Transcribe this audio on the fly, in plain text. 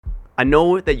I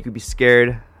know that you could be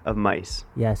scared of mice.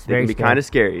 Yes, They very can be scary. kind of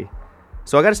scary.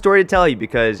 So I got a story to tell you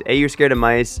because A, you're scared of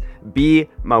mice. B,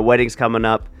 my wedding's coming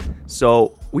up.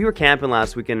 So we were camping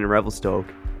last weekend in Revelstoke,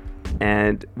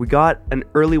 and we got an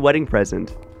early wedding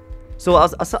present. So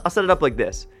I'll set it up like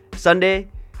this. Sunday,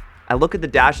 I look at the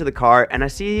dash of the car, and I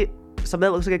see something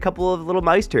that looks like a couple of little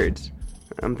mice turds.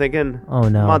 I'm thinking, Oh,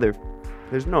 no. mother,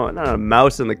 there's not a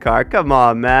mouse in the car. Come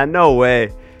on, man, no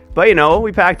way. But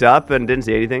we packed up and didn't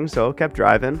see anything, so kept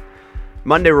driving.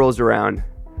 Monday rolls around.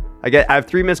 I have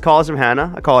 3 missed calls from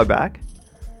Hannah. I call her back.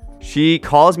 She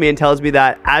calls me and tells me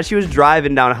that as she was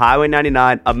driving down Highway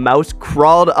 99, a mouse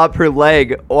crawled up her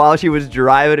leg while she was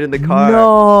driving in the car.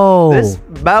 No. This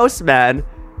mouse, man,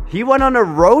 he went on a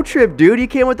road trip, dude. He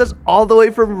came with us all the way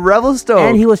from Revelstoke.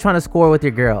 And he was trying to score with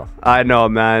your girl. I know,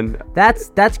 man.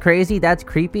 That's crazy. That's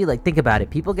creepy. Like, think about it.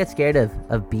 People get scared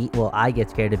of bees. Well, I get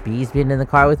scared of bees being in the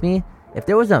car with me. If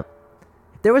there was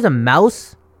a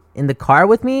mouse in the car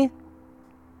with me,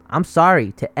 I'm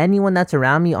sorry to anyone that's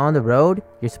around me on the road.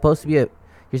 You're supposed to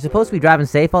be driving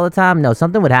safe all the time. No,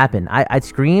 something would happen. I'd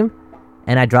scream,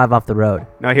 and I'd drive off the road.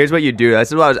 Now, here's what you do. This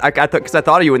is what I thought, because I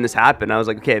thought of you when this happened. I was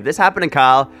like, okay, if this happened to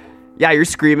Kyle, yeah, you're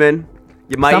screaming.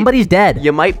 Somebody's dead.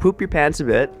 You might poop your pants a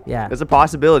bit. Yeah. There's a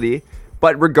possibility.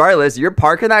 But regardless, you're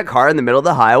parking that car in the middle of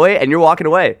the highway, and you're walking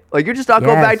away. Like, you're just not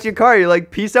going back to your car. You're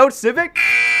like, peace out, Civic.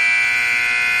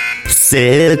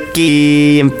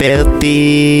 Silky and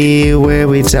filthy, where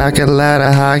we talk a lot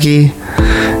of hockey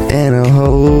and a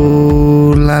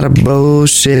whole lot of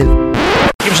bullshit.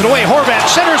 Gives it away, Horvat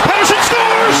centers, Pettersson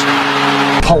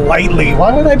scores! Politely.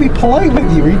 Why would I be polite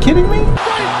with you? Are you kidding me?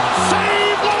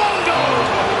 Save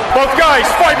Luongo! Both guys,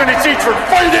 5 minutes each for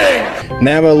fighting!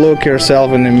 Never look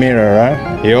yourself in the mirror,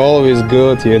 right? You're always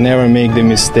good, you never make the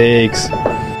mistakes.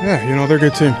 Yeah, they're a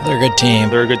good team. They're a good team.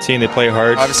 They're a good team. They play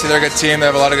hard. Obviously, they're a good team. They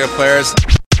have a lot of good players.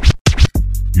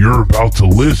 You're about to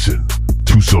listen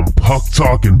to some puck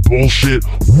talking bullshit.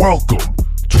 Welcome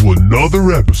to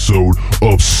another episode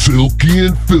of Silky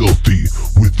and Filthy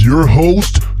with your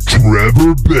host,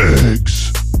 Trevor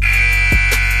Beggs.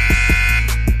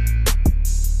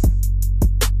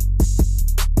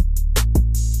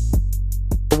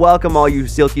 Welcome, all you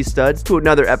Silky studs, to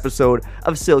another episode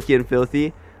of Silky and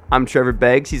Filthy. I'm Trevor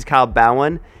Beggs. He's Kyle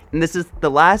Bowen, and this is the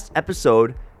last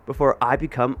episode before I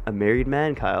become a married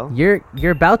man, Kyle. You're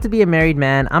about to be a married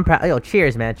man. I'm proud. Yo,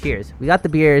 cheers, man. Cheers. We got the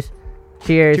beers.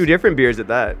 Cheers. 2 different beers at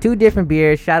that. 2 different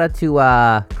beers. Shout out to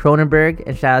Cronenberg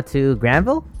and shout out to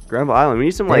Granville. Granville Island. We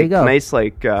need some nice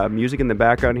music in the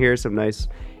background here. Some nice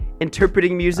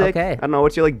interpreting music. Okay. I don't know,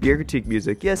 what's your beer critique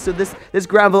music? Yes, so this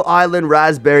Granville Island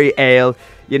Raspberry Ale,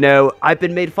 I've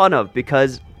been made fun of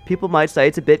because people might say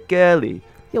it's a bit girly.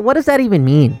 Yeah, what does that even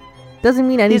mean? Doesn't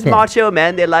mean anything. These macho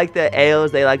men, they like the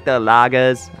ales, they like the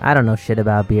lagers. I don't know shit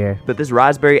about beer. But this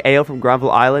raspberry ale from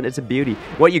Granville Island, it's a beauty.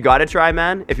 What you gotta try,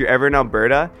 man, if you're ever in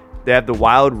Alberta, they have the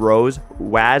Wild Rose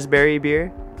Wasberry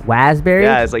beer. Wasberry?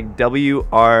 Yeah, it's like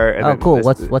W-R. Oh, cool.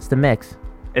 What's the mix?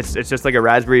 It's just like a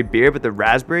raspberry beer, but the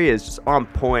raspberry is just on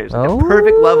point. It's like a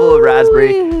perfect level of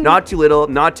raspberry. Not too little,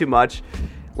 not too much.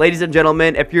 Ladies and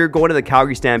gentlemen, if you're going to the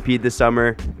Calgary Stampede this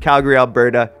summer, Calgary,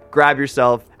 Alberta, grab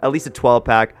yourself at least a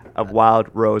 12-pack of Wild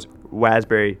Rose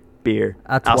Raspberry beer.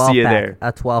 I'll see you there.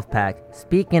 A 12-pack.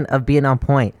 Speaking of being on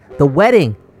point, the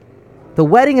wedding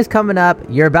is coming up.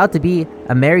 You're about to be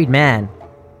a married man.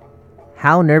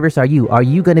 How nervous are you? Are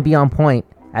you going to be on point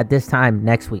at this time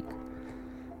next week?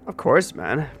 Of course,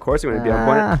 man. Of course I'm going to be on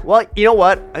point. Well, you know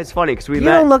what? It's funny because You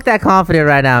don't look that confident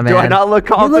right now, man. Do I not look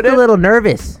confident? You look a little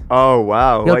nervous. Oh,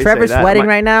 wow. Yo, Trevor's sweating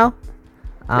right now.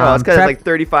 No, it's because it's like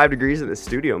 35 degrees in the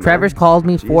studio, man. Trevor's called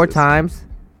me 4 times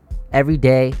every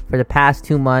day for the past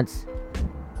 2 months,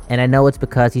 and I know it's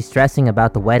because he's stressing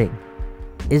about the wedding.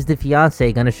 Is the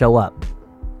fiance going to show up?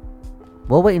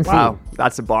 We'll wait and see. Wow,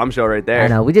 that's a bombshell right there. I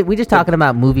know. We just talking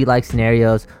about movie-like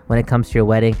scenarios when it comes to your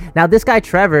wedding. Now, this guy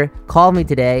Trevor called me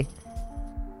today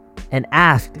and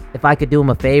asked if I could do him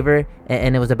a favor,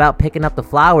 and it was about picking up the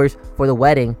flowers for the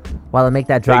wedding while I make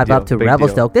that drive up to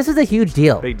Revelstoke. This is a huge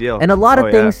deal. Big deal. And a lot of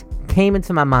things came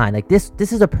into my mind. Like this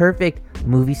is a perfect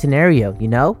movie scenario,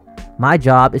 My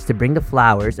job is to bring the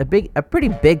flowers, a pretty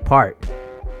big part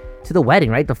to the wedding,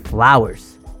 right? The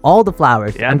flowers. All the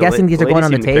flowers. Yeah, I'm guessing these are going on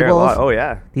the tables. Oh,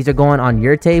 yeah. These are going on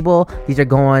your table. These are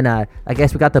going, I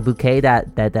guess we got the bouquet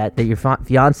that your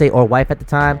fiance or wife at the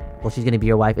time, well, she's going to be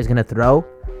your wife, is going to throw.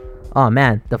 Oh,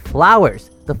 man. The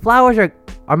flowers. The flowers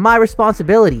are my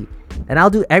responsibility. And I'll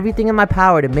do everything in my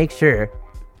power to make sure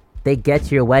they get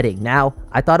to your wedding. Now,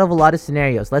 I thought of a lot of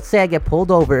scenarios. Let's say I get pulled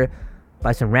over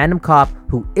by some random cop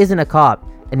who isn't a cop,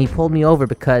 and he pulled me over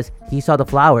because he saw the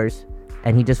flowers,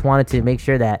 and he just wanted to make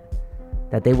sure that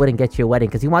that they wouldn't get you a wedding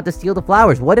because he wanted to steal the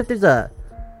flowers. What if there's a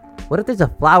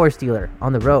flower stealer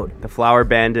on the road? The flower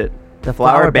bandit. The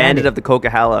Flower bandit of the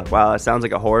Coquihalla. Wow, that sounds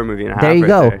like a horror movie and a half. There you right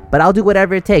go. there. But I'll do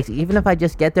whatever it takes. Even if I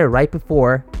just get there right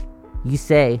before you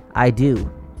say I do,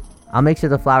 I'll make sure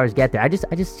the flowers get there. I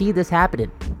just see this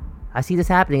happening. I see this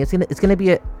happening. It's gonna be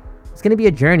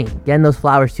a journey getting those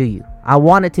flowers to you. I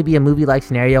want it to be a movie-like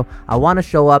scenario. I want to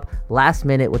show up last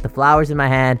minute with the flowers in my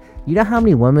hand. You know how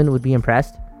many women would be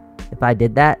impressed if I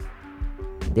did that?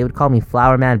 They would call me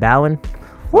Flower Man Bowen.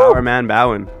 Flower Man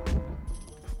Bowen.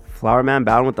 Flower Man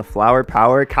Bowen with the flower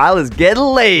power. Kyle is getting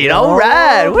laid. All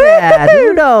right. Oh, man.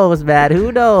 Who knows, man?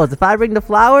 Who knows? If I bring the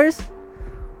flowers,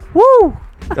 woo!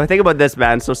 Think about this,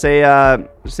 man. So say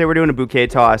we're doing a bouquet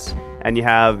toss, and you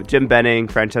have Jim Benning,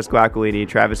 Francesco Aquilini,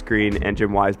 Travis Green, and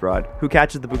Jim Weisbrod. Who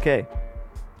catches the bouquet?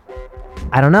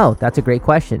 I don't know. That's a great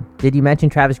question. Did you mention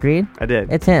Travis Green? I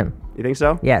did. It's him. You think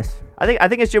so? Yes. I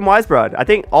think it's Jim Weisbrod. I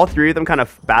think all three of them kind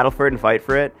of battle for it and fight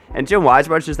for it. And Jim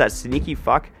Weisbrod's just that sneaky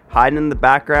fuck hiding in the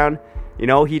background. You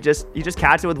know, he just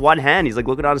catches it with one hand. He's like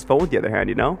looking on his phone with the other hand,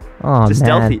 you know? Oh, just man.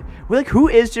 stealthy. We're like, who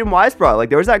is Jim Weisbrod? Like,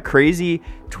 there was that crazy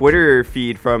Twitter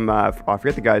feed from, I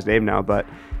forget the guy's name now, but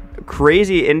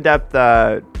crazy in-depth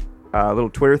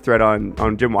little Twitter thread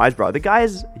on Jim Weisbrod. The guy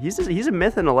he's a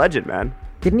myth and a legend, man.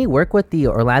 Didn't he work with the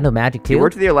Orlando Magic too? He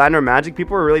worked with the Orlando Magic.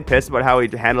 People were really pissed about how he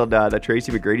handled the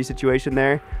Tracy McGrady situation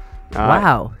there.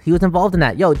 Wow, he was involved in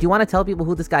that. Yo, do you want to tell people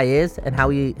who this guy is and how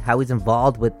he's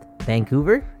involved with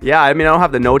Vancouver? Yeah, I mean, I don't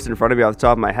have the notes in front of me off the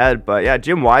top of my head, but yeah,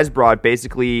 Jim Weisbrod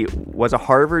basically was a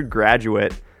Harvard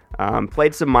graduate,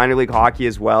 played some minor league hockey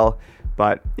as well,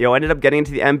 but ended up getting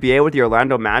into the NBA with the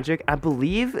Orlando Magic. I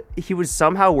believe he was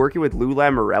somehow working with Lou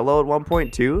Lamoriello at one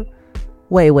point too.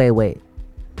 Wait.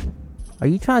 Are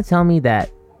you trying to tell me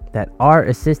that our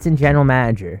assistant general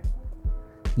manager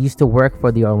used to work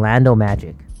for the Orlando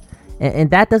Magic?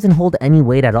 And that doesn't hold any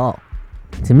weight at all.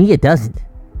 To me, it doesn't.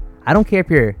 I don't care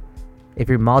if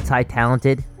you're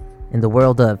multi-talented in the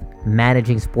world of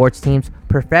managing sports teams,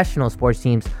 professional sports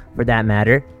teams for that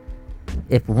matter.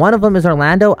 If one of them is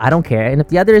Orlando, I don't care. And if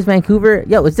the other is Vancouver,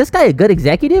 is this guy a good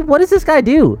executive? What does this guy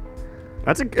do?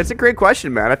 It's a great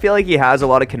question, man. I feel like he has a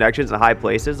lot of connections in high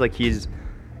places. Like he's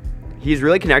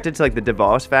really connected to like the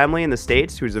DeVos family in the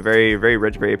States, who's a very, very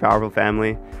rich, very powerful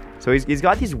family. So he's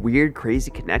got these weird,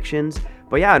 crazy connections.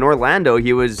 But yeah, in Orlando, I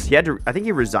think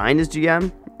he resigned as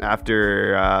GM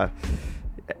after,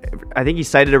 I think he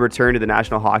cited a return to the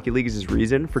National Hockey League as his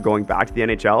reason for going back to the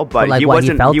NHL. But he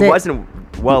wasn't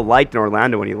well liked in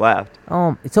Orlando when he left.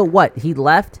 So what? He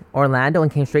left Orlando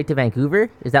and came straight to Vancouver?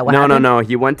 Is that what happened? No.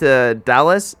 He went to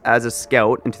Dallas as a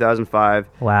scout in 2005.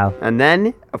 Wow. And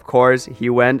then, of course, he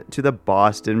went to the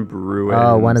Boston Bruins.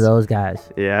 Oh, one of those guys.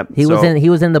 Yeah. He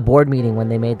was in the board meeting when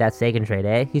they made that Sagan trade,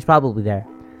 eh? He's probably there.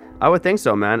 I would think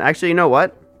so, man. Actually, you know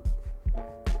what?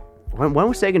 When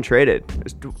was Sagan traded? It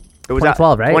was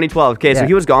 2012, right? 2012. Okay, Yeah. So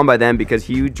he was gone by then because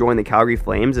he joined the Calgary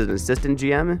Flames as an assistant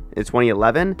GM in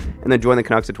 2011 and then joined the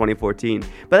Canucks in 2014.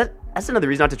 But that's another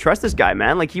reason not to trust this guy,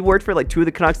 man. Like, he worked for like two of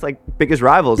the Canucks' like biggest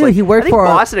rivals. Dude, like, he worked for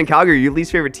Boston and Calgary are your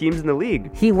least favorite teams in the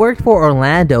league. He worked for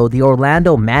Orlando, the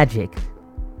Orlando Magic.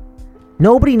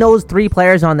 Nobody knows three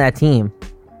players on that team.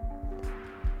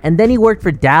 And then he worked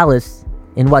for Dallas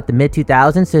in the mid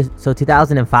 2000s, so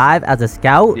 2005 as a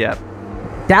scout. Yeah.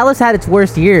 Dallas had its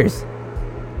worst years.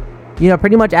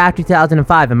 Pretty much after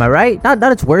 2005. Am I right? Not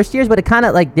its worst years, but it kind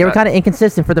of like they were kind of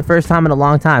inconsistent for the first time in a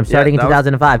long time, starting in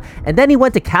 2005. And then he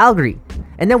went to Calgary,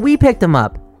 and then we picked him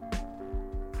up.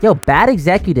 Bad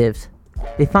executives,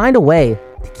 they find a way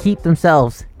to keep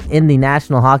themselves in the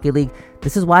National Hockey League.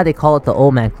 This is why they call it the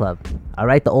Old Man Club. All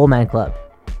right, the Old Man Club.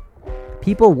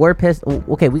 People were pissed.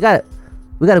 Okay, we got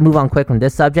to move on quick from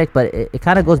this subject, but it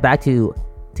kind of goes back to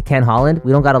Ken Holland.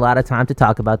 We don't got a lot of time to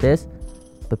talk about this.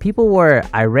 But people were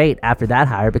irate after that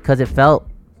hire because it felt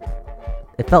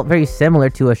very similar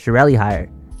to a Chiarelli hire,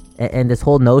 and this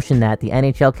whole notion that the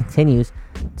NHL continues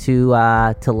to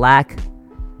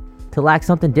lack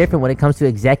something different when it comes to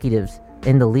executives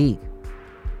in the league.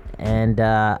 And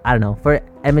I don't know, for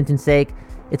Edmonton's sake,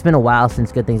 it's been a while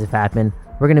since good things have happened.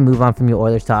 We're gonna move on from your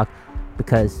Oilers talk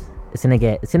because it's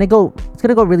gonna go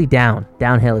really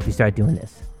downhill if you start doing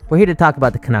this. We're here to talk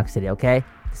about the Canucks today, okay?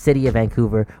 City of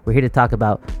Vancouver. We're here to talk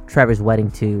about Trevor's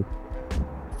wedding too.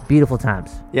 Beautiful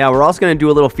times. Yeah, we're also going to do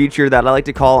a little feature that I like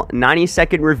to call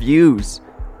 90-second reviews.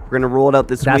 We're going to roll it out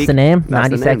this week. That's the name? That's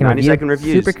 90-second 90-second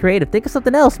reviews. Super creative. Think of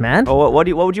something else, man. Oh, what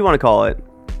would you want to call it?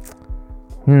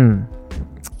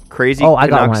 Crazy Oh, I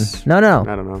got one. Canucks. No.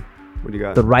 I don't know. What do you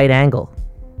got? The right angle.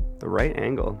 The right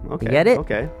angle. Okay. You get it?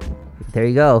 Okay. There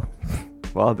you go.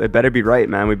 Well, it better be right,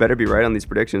 man. We better be right on these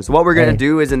predictions. So what we're going to Hey.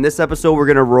 do is in this episode, we're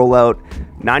going to roll out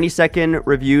 90-second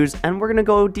reviews, and we're going to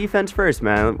go defense first,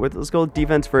 man. Let's go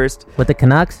defense first With the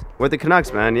Canucks? with the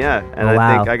Canucks, man. Yeah. And Oh, I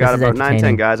wow. think I got This is about 9-10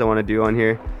 entertaining. guys I want to do on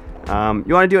here.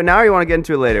 You want to do it now or you want to get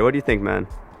into it later? What do you think, man?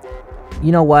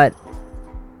 You know what?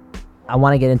 I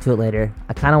want to get into it later.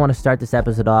 I kind of want to start this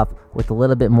episode off with a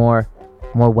little bit more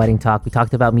wedding talk. We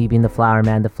talked about me being the flower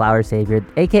man, the flower savior,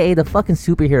 aka the fucking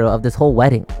superhero of this whole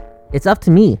wedding. It's up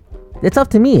to me. It's up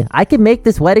to me. I can make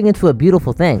this wedding into a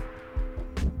beautiful thing.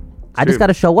 I just true. got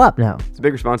to show up now. It's a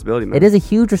big responsibility, man. It is a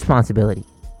huge responsibility.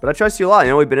 But I trust you a lot.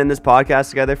 You know, we've been in this podcast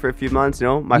together for a few months. You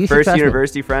know, my You should first trust me.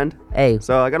 university friend. Hey,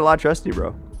 So I got a lot of trust in you,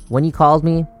 bro. when you called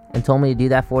me and told me to do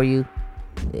that for you,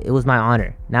 it was my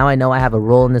honor. Now I know I have a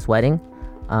role in this wedding.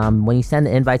 When you send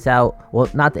the invites out, well,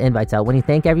 not the invites out, when you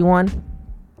thank everyone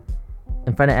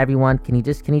in front of everyone, can you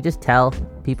just tell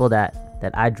people that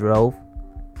I drove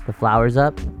the flowers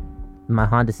up in my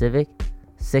Honda Civic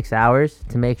 6 hours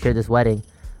to make sure this wedding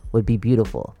would be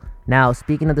beautiful. Now,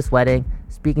 speaking of this wedding,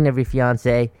 speaking of your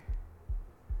fiance,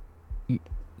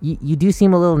 you do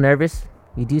seem a little nervous.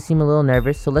 You do seem a little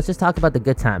nervous. So let's just talk about the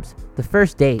good times. The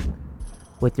first date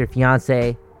with your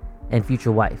fiance and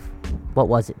future wife. What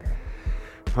was it?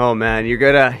 Oh man, you're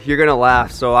gonna laugh.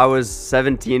 So I was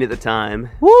 17 at the time.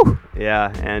 Woo!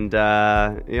 Yeah, and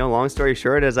you know, long story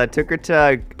short is I took her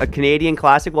to a Canadian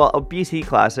classic, well, a BC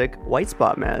classic, White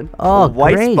Spot, man. Oh,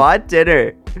 White great. Spot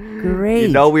dinner. Great. You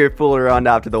know we were fooling around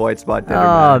after the White Spot dinner.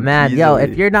 Oh man, yo,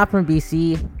 Easily. if you're not from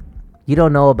BC, you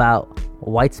don't know about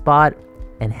White Spot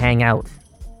and Hang Out.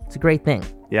 It's a great thing,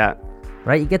 Yeah,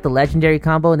 right? You get the legendary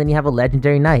combo and then you have a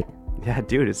legendary night. yeah,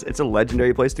 dude, it's a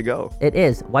legendary place to go. It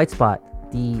is White Spot,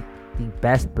 the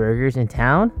best burgers in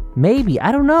town. Maybe,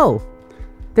 I don't know.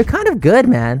 They're kind of good,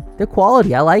 man. They're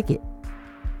quality. I like it.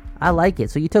 I like it.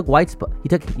 So you took White Spot.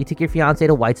 You took your fiance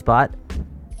to White Spot.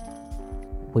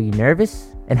 Were you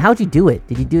nervous? And how'd you do it?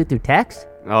 Did you do it through text?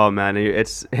 Oh man,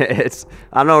 it's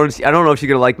I don't know if she's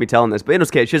gonna like me telling this, but it's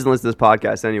okay. She doesn't listen to this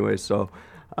podcast anyway, so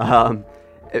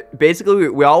basically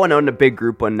we all went out in a big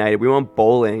group one night. We went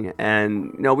bowling,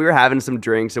 and you know we were having some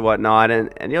drinks and whatnot, and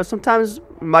you know sometimes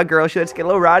my girl she likes to get a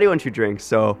little rowdy when she drinks.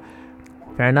 So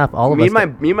Fair enough. All of me us.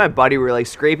 and my buddy were like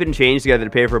scraping change together to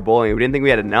pay for bowling. We didn't think we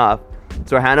had enough,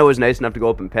 so Hannah was nice enough to go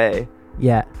up and pay.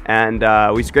 Yeah. And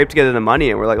we scraped together the money,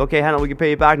 and we're like, okay, Hannah, we can pay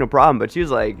you back, no problem. But she was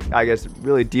like, I guess,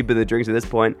 really deep in the drinks at this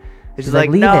point. And she's like,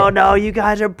 "Leave no, it." no, you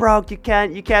guys are broke. You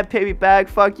can't pay me back.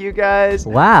 Fuck you guys.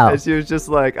 Wow. And she was just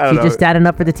like, I don't She's know. just standing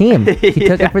up for the team. She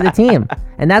took it for the team,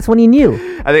 and that's when you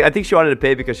knew. I think she wanted to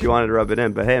pay because she wanted to rub it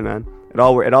in. But hey, man, it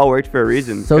all worked for a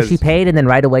reason. So 'cause- she paid, and then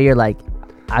right away you're like,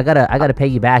 I gotta pay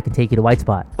you back and take you to White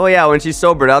Spot. Well, yeah, when she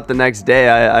sobered up the next day,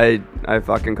 I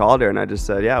fucking called her and I just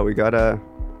said, yeah, I gotta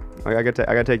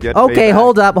take you out to pay you Okay, back.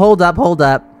 hold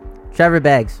up. Trevor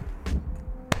Beggs.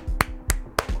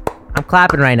 I'm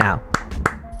clapping right now.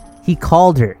 He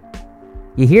called her.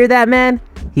 You hear that, man?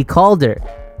 He called her.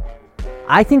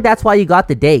 I think that's why you got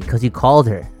the date, because you called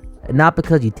her, and not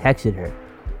because you texted her.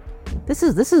 This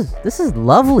is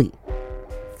lovely.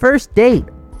 First date,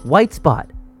 White Spot.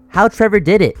 How Trevor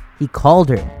did it. He called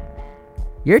her.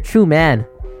 You're a true man.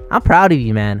 I'm proud of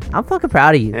you, man. I'm fucking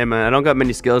proud of you. Hey, man, I don't got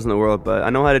many skills in the world, but I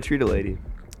know how to treat a lady.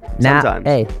 Now, Sometimes.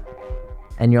 hey,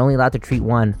 and you're only allowed to treat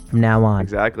one from now on.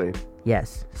 Exactly.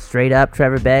 Yes, straight up,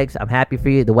 Trevor Beggs. I'm happy for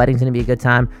you. The wedding's gonna be a good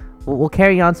time. We'll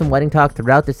carry on some wedding talk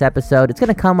throughout this episode. It's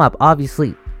gonna come up,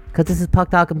 obviously, because this is puck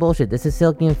talking bullshit. This is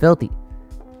silky and filthy.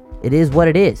 It is what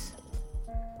it is.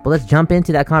 But let's jump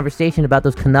into that conversation about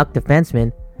those Canuck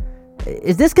defensemen.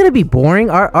 Is this gonna be boring?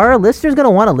 Are our listeners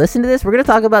gonna want to listen to this? We're gonna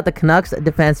talk about the Canucks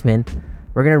defensemen.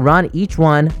 We're gonna run each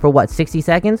one for what, 60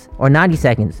 seconds or 90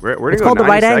 seconds? We're gonna it's go called the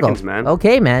 90 right angle. seconds, man.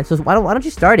 Okay, man. So why don't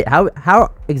you start it?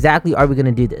 How exactly are we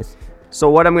gonna do this? So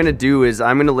what I'm gonna do is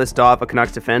I'm gonna list off a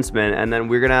Canucks defenseman, and then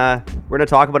we're gonna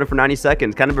talk about it for 90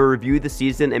 seconds, kind of a review of the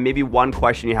season, and maybe one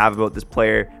question you have about this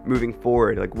player moving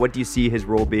forward. Like, what do you see his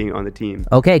role being on the team?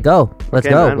 Okay, go. Let's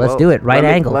Okay, go. man, Let's well, do it. Right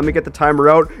angle. Let me get the timer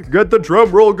out. Get the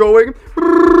drum roll going.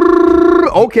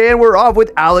 Okay, and we're off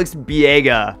with Alex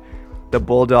Biega, the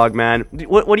Bulldog, man.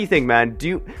 What do you think, man?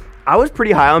 I was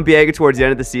pretty high on Biega towards the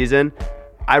end of the season.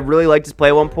 I really liked his play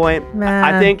at one point. Man.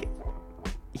 I think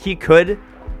he could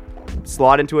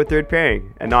slot into a third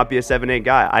pairing and not be a 7-8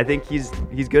 guy. I think he's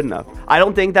good enough. I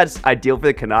don't think that's ideal for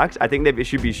the Canucks. I think they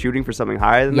should be shooting for something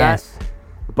higher than Yes. that.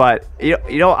 But you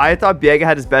know, I thought Biega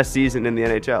had his best season in the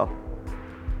NHL.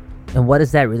 And what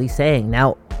is that really saying?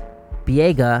 Now,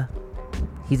 Biega,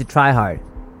 he's a tryhard.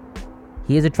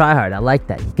 He is a tryhard. I like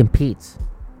that. He competes.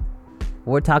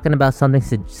 We're talking about something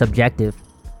subjective.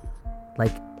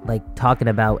 Like, like talking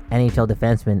about NHL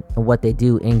defensemen and what they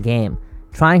do in game.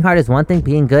 Trying hard is one thing,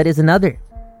 being good is another.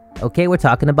 Okay, we're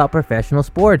talking about professional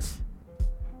sports.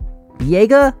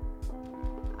 Biega,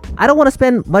 I don't want to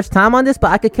spend much time on this,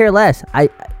 but I could care less.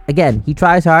 Again, he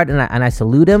tries hard, and I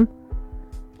salute him.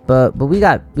 But we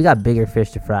got bigger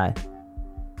fish to fry.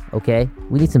 Okay,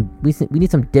 we need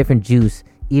some different juice,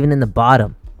 even in the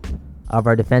bottom of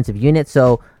our defensive unit.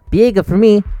 So Biega, for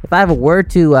me, if I have a word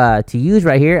to use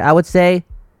right here, I would say,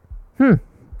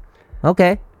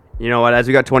 okay. You know what? As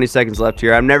we got 20 seconds left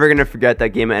here, I'm never going to forget that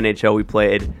game of NHL we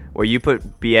played where you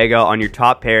put Biega on your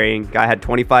top pairing. Guy had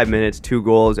 25 minutes, 2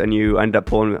 goals, and you end up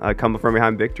pulling coming from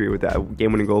behind victory with that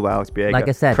game-winning goal by Alex Biega. Like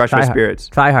I said, crushed our spirits.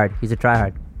 Try hard. He's a try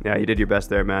hard. Yeah, you did your best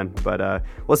there, man. But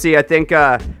we'll see. I think,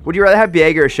 would you rather have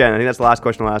Biega or Schenn? I think that's the last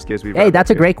question I'll ask you. Hey,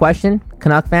 that's a great question,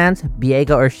 Canuck fans.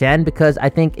 Biega or Schenn? Because I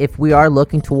think if we are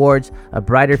looking towards a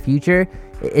brighter future,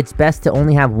 it's best to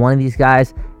only have one of these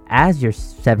guys as your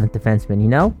 7th defenseman, you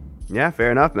know? Yeah,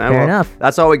 fair enough, man. Fair enough.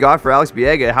 That's all we got for Alex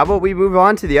Biega. How about we move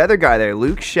on to the other guy there,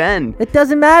 Luke Schenn? It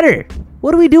doesn't matter.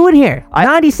 What are we doing here?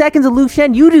 90 seconds of Luke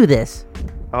Schenn, you do this.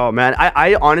 Oh, man.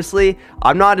 I honestly,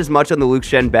 I'm not as much on the Luke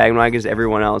Schenn bandwagon as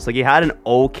everyone else. Like, he had an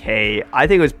okay, I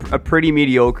think it was a pretty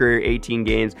mediocre 18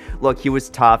 games. Look, he was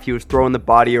tough. He was throwing the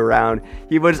body around.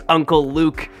 He was Uncle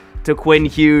Luke to Quinn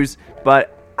Hughes.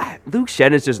 But Luke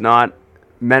Schenn is just not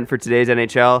meant for today's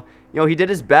NHL. You know, he did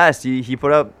his best. He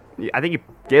put up, I think he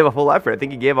gave a full effort. I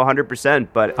think he gave 100%,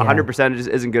 but 100% just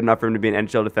isn't good enough for him to be an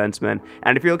NHL defenseman.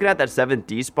 And if you're looking at that 7th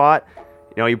D spot,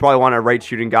 you know, you probably want a right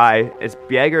shooting guy. It's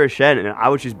Biega or Schenn, and I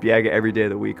would choose Biega every day of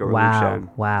the week over Luke Schenn.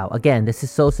 Wow. Again, this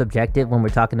is so subjective when we're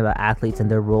talking about athletes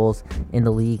and their roles in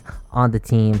the league, on the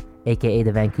team, aka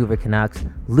the Vancouver Canucks.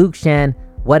 Luke Schenn,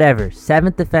 whatever,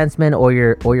 7th defenseman or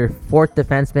your 4th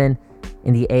defenseman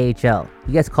in the AHL.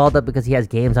 He gets called up because he has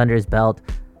games under his belt.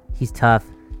 He's tough.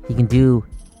 He can do.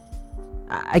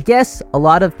 I guess a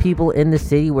lot of people in the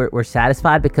city were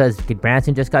satisfied because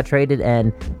Branson just got traded,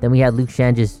 and then we had Luke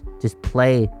Schenn just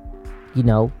play, you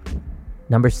know,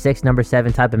 number 6, number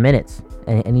 7 type of minutes,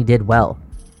 and he did well.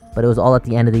 But it was all at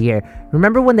the end of the year.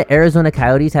 Remember when the Arizona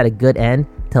Coyotes had a good end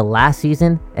to last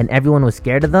season and everyone was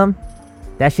scared of them?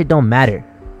 That shit don't matter.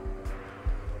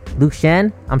 Luke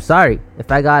Schenn, I'm sorry.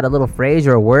 If I got a little phrase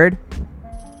or a word,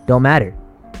 don't matter.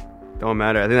 Don't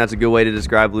matter. I think that's a good way to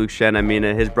describe Luke Schenn. I mean,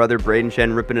 his brother Braden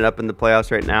Schenn ripping it up in the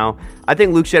playoffs right now. I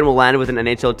think Luke Schenn will land with an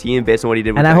NHL team based on what he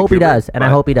did with Vancouver. I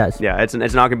hope he does. Yeah, it's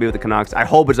not going to be with the Canucks. I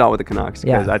hope it's not with the Canucks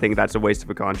because I think that's a waste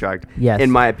of a contract, in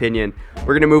my opinion.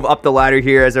 We're going to move up the ladder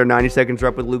here as our 90 seconds are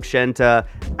up with Luke Schenn to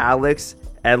Alex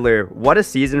Edler. What a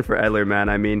season for Edler, man.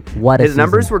 I mean, his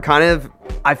numbers were kind of,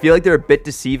 I feel like they're a bit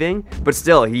deceiving, but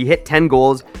still, he hit 10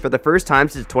 goals for the first time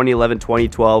since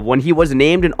 2011-2012 when he was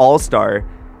named an All-Star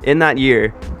in that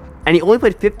year, and he only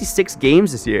played 56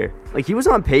 games this year. Like, he was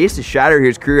on pace to shatter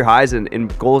his career highs in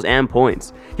goals and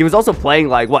points. He was also playing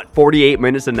 48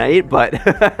 minutes a night, but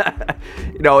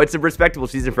you know, it's a respectable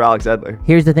season for Alex Edler.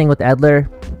 Here's the thing with Edler.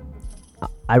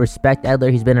 I respect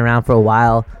Edler. He's been around for a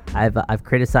while. I've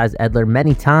criticized Edler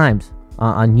many times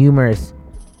on numerous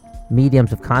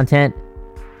mediums of content,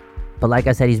 but like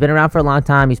I said, he's been around for a long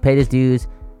time. He's paid his dues.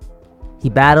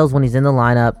 He battles when he's in the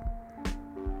lineup.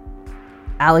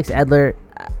 Alex Edler,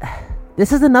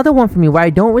 this is another one for me where I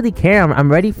don't really care.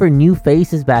 I'm ready for new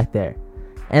faces back there.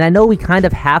 And I know we kind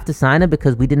of have to sign him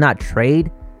because we did not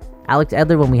trade Alex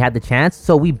Edler when we had the chance.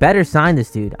 So we better sign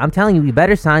this dude. I'm telling you, we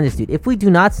better sign this dude. If we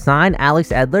do not sign Alex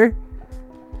Edler,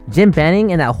 Jim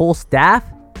Benning and that whole staff,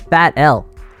 fat L.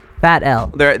 Fat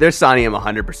L. They're signing him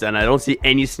 100%. I don't see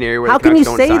any scenario where How the Canucks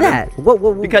can you say that?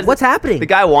 Because what's happening? The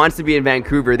guy wants to be in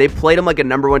Vancouver. They played him like a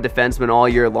number 1 defenseman all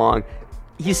year long.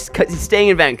 He's staying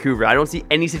in Vancouver. I don't see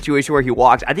any situation where he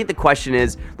walks. I think the question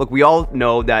is, look, we all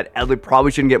know that Edler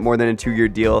probably shouldn't get more than a 2-year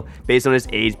deal based on his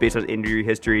age, based on his injury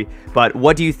history. But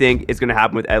what do you think is going to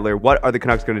happen with Edler? What are the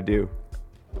Canucks going to do?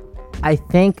 I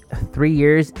think 3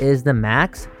 years is the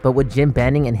max, but with Jim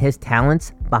Benning and his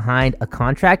talents behind a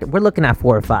contract, we're looking at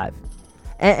 4 or 5.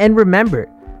 And remember,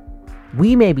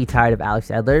 we may be tired of Alex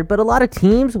Edler, but a lot of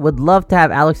teams would love to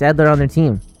have Alex Edler on their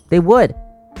team. They would.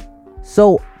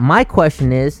 So my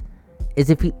question is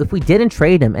if we didn't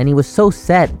trade him and he was so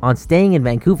set on staying in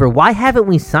Vancouver, why haven't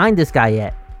we signed this guy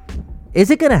yet?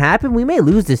 Is it going to happen? We may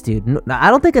lose this dude.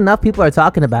 I don't think enough people are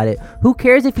talking about it. Who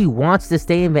cares if he wants to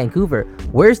stay in Vancouver?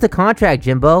 Where's the contract,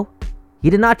 Jimbo?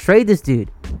 He did not trade this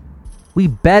dude. We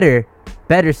better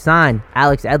sign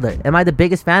Alex Edler. Am I the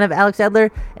biggest fan of Alex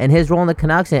Edler and his role in the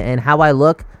Canucks and how I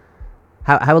look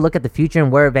at the future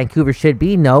and where Vancouver should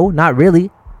be? No, not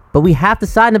really. But we have to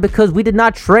sign him because we did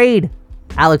not trade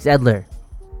Alex Edler.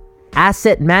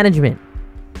 Asset management.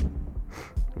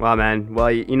 Wow, man.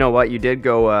 Well, you know what? You did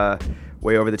go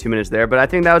way over the 2 minutes there, but I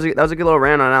think that was a good little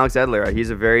rant on Alex Edler. He's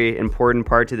a very important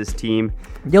part to this team.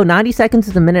 Yo, 90 seconds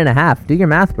is a minute and a half. Do your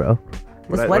math, bro.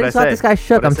 This wedding's got this guy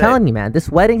shook. I'm telling you, man. This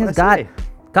wedding has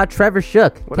got Trevor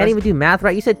shook. Can't even do math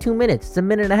right. You said 2 minutes. It's a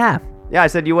minute and a half. Yeah, I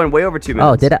said you went way over 2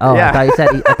 minutes. Oh, did I? Oh, yeah. I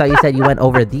thought you said you went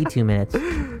over the 2 minutes.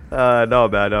 No,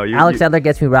 man, no. Alex Edler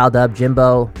gets me riled up.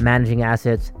 Jimbo, managing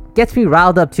assets, gets me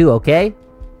riled up too, okay?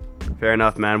 Fair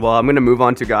enough, man. Well, I'm going to move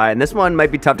on to a guy, and this one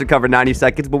might be tough to cover 90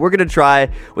 seconds, but we're going to try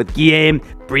with Guillaume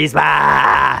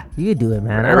Brisebois. You do it,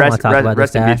 man. I don't want to talk about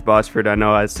this guy. Rest in peace, Bossford. I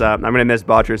know I'm going to miss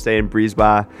Botcher saying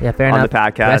Brisebois on the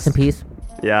podcast. Rest in peace.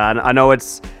 Yeah, I know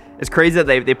it's crazy that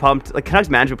they pumped, like, Canucks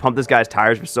management pumped this guy's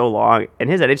tires for so long. In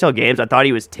his NHL games, I thought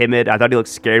he was timid. I thought he looked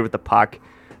scared with the puck.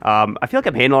 I feel like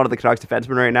I'm hating a lot of the Canucks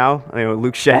defensemen right now. I know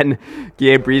Luke Schenn,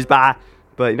 Guillaume Brisebois.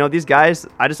 But, these guys,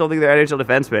 I just don't think they're NHL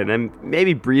defensemen. And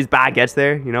maybe Brisebois gets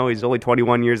there. He's only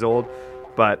 21 years old.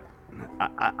 But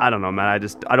I don't know, man. I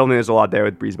don't think there's a lot there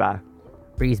with Brisebois.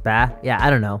 Brisebois? Yeah, I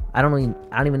don't know. I don't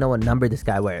even know what number this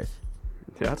guy wears.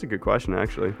 Yeah, that's a good question,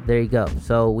 actually. There you go.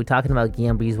 So we're talking about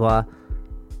Guillaume Brisebois.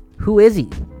 Who is he?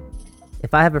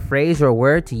 If I have a phrase or a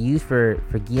word to use for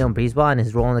Guillaume Brisebois and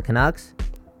his role in the Canucks,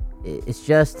 it's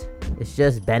just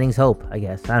Benning's hope, I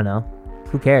guess. I don't know.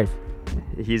 Who cares?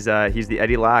 He's the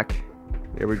Eddie Lack.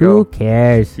 There we go. Who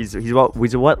cares? He's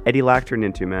what Eddie Lack turned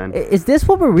into, man. Is this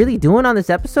what we're really doing on this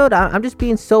episode? I'm just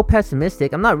being so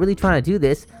pessimistic. I'm not really trying to do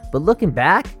this, but looking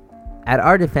back at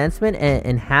our defensemen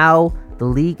and how the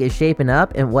league is shaping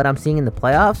up and what I'm seeing in the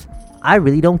playoffs, I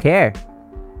really don't care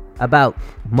about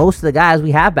most of the guys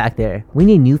we have back there. We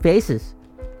need new faces.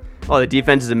 Oh, the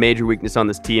defense is a major weakness on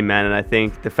this team, man, and I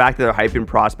think the fact that they're hyping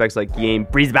prospects like Guillaume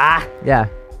Brisebois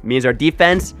means our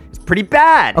defense is pretty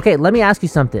bad. Okay, let me ask you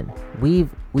something. We've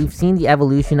seen the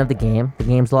evolution of the game. The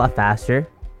game's a lot faster.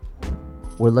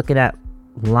 We're looking at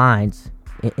lines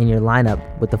in your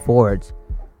lineup with the forwards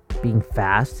being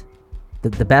fast,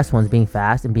 the best ones being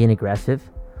fast and being aggressive.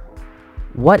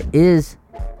 What is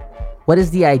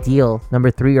the ideal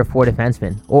number 3 or 4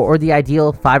 defenseman, or the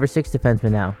ideal 5 or 6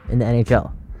 defenseman now in the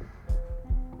NHL?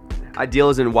 Ideal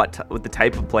is in what? With the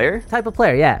type of player? Type of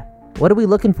player, yeah. What are we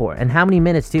looking for, and how many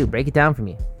minutes too? Break it down for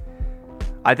me.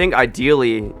 I think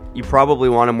ideally you probably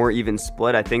want a more even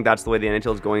split. I think that's the way the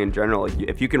NHL is going in general.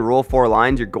 If you can roll 4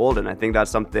 lines, you're golden. I think that's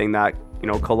something that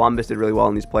Columbus did really well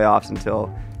in these playoffs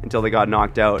until they got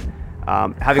knocked out.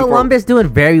 Columbus doing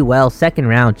very well, second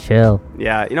round, chill.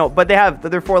 Yeah, but they have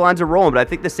their 4 lines are rolling. But I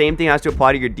think the same thing has to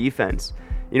apply to your defense.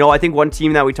 I think one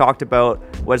team that we talked about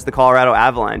was the Colorado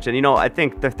Avalanche, and I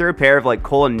think the third pair of like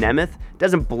Cole and Nemeth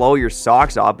doesn't blow your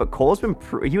socks off, but Cole's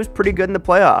he was pretty good in the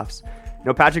playoffs.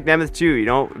 Patrick Nemeth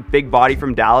too. Big body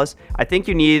from Dallas. I think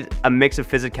you need a mix of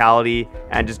physicality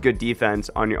and just good defense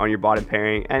on your bottom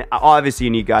pairing, and obviously you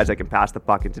need guys that can pass the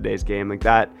puck in today's game. Like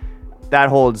that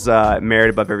holds merit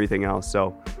above everything else.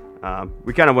 So.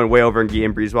 We kind of went way over in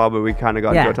Guillaume Brisebois, but we kind of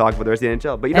got to go talk about the rest of the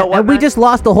NHL. But you know what, and we just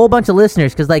lost a whole bunch of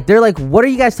listeners because they're like, what are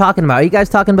you guys talking about? Are you guys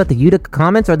talking about the Utica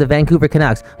Comets or the Vancouver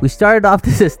Canucks? We started off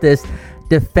this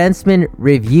defenseman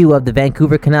review of the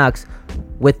Vancouver Canucks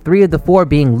with 3 of the 4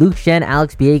 being Luke Schenn,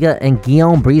 Alex Biega, and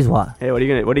Guillaume Brisebois. Hey, what are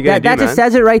you gonna do, That just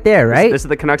says it right there, right? This is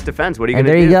the Canucks defense. What are you gonna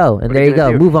do? And there you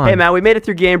go. Move on. Hey, man, we made it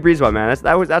through Guillaume Brisebois, man.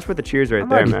 That's worth the cheers right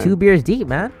there, man. 2 beers deep,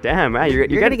 man. Damn, man, you're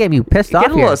gonna get me pissed off. You're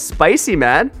getting a little spicy,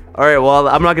 man. All right, well,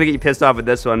 I'm not gonna get you pissed off with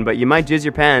this one, but you might jizz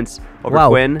your pants over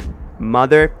Quinn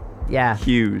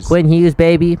Hughes. Quinn Hughes,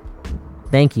 baby.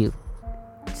 Thank you.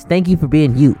 Thank you for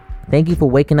being you. Thank you for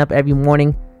waking up every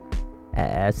morning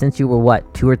since you were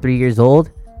 2 or 3 years old.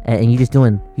 And you just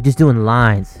doing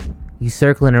lines. You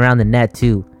circling around the net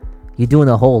too. You doing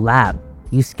the whole lap.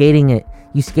 You skating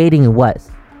in what?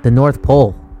 The North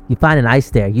Pole. You finding ice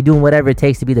there. You doing whatever it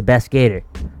takes to be the best skater.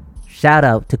 Shout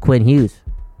out to Quinn Hughes.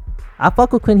 I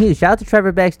fuck with Quinn Hughes. Shout out to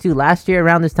Trevor Beggs too. Last year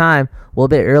around this time, well, a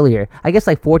bit earlier, I guess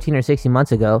like 14 or 16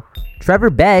 months ago,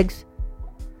 Trevor Beggs,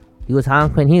 he was high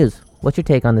on Quinn Hughes. What's your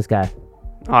take on this guy?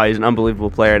 Oh, he's an unbelievable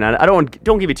player, and I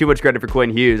don't give you too much credit for Quinn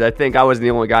Hughes. I think I wasn't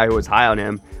the only guy who was high on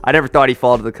him. I never thought he'd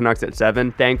fall to the Canucks at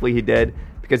 7. Thankfully, he did,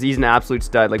 because he's an absolute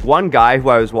stud. Like, one guy who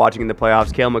I was watching in the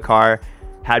playoffs, Cale Makar,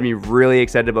 had me really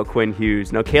excited about Quinn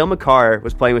Hughes. Now, Cale Makar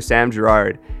was playing with Sam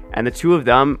Girard, and the two of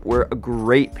them were a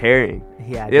great pairing.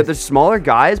 Yeah, they're smaller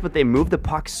guys, but they move the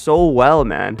puck so well,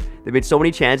 man. They made so many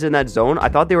chances in that zone. I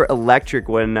thought they were electric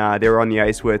when they were on the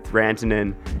ice with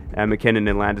Rantanen, McKinnon,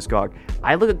 and Landeskog.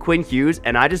 I look at Quinn Hughes,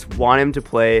 and I just want him to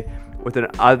play with an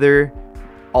other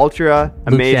ultra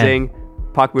amazing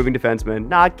puck-moving defenseman.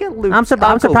 Nah, get Luke. I'm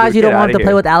surprised you don't want him to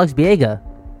play with Alex Biega.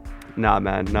 Nah,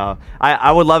 man, no.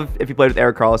 I would love if he played with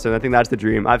Erik Karlsson. I think that's the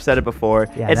dream. I've said it before.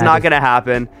 Yeah, it's not going to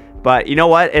happen. But you know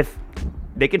what? If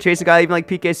they can chase a guy even like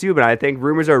PK Subban, I think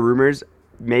rumors are rumors.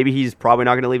 Maybe he's probably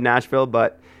not going to leave Nashville.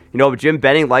 But, Jim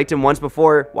Benning liked him once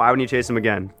before. Why wouldn't you chase him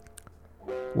again?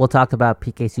 We'll talk about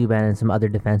PK Subban and some other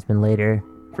defensemen later.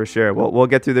 For sure. We'll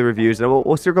get through the reviews, and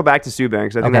we'll circle back to Subban,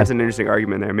 because I think that's an interesting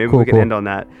argument there. Maybe we can end on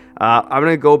that. I'm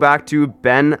going to go back to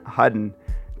Ben Hutton.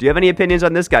 Do you have any opinions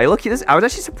on this guy? Look, I was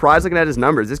actually surprised looking at his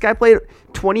numbers. This guy played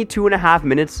 22 and a half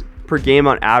minutes per game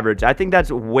on average. I think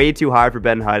that's way too high for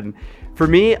Ben Hutton. For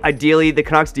me, ideally, the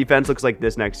Canucks defense looks like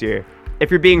this next year. If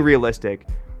you're being realistic.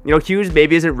 Hughes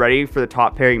maybe isn't ready for the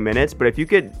top pairing minutes, but if you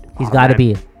could... He's got to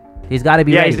be. He's got to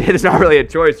be ready. Yeah, there's not really a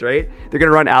choice, right? They're going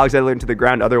to run Alex Edler into the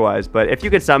ground otherwise. But if you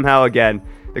could somehow, again,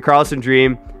 the Karlsson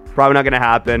dream, probably not going to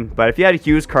happen. But if you had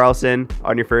Hughes, Karlsson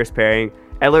on your first pairing,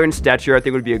 Edler and Stetcher, I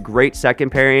think would be a great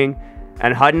second pairing.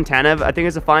 And Hutton, Tanev, I think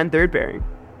is a fine third pairing.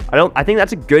 I think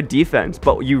that's a good defense,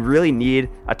 but you really need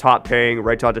a top pairing,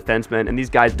 right top defenseman, and these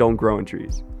guys don't grow on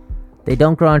trees. They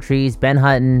don't grow on trees. Ben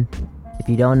Hutton, if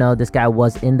you don't know, this guy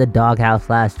was in the doghouse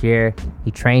last year.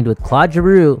 He trained with Claude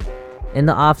Giroux in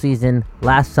the offseason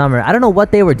last summer. I don't know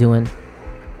what they were doing,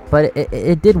 but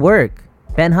it did work.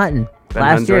 Ben Hutton,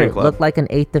 last year, looked like an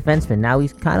 8th defenseman. Now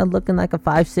he's kind of looking like a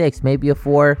 5'6", maybe a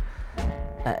 4.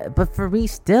 But for me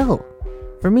still,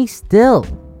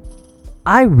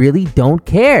 I really don't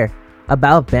care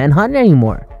about Ben Hutton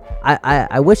anymore.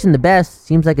 I wish him the best.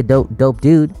 Seems like a dope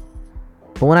dude.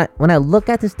 But when I look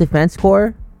at this defense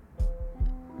core,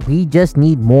 we just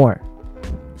need more.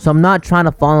 So I'm not trying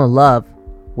to fall in love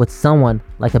with someone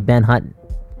like a Ben Hutton.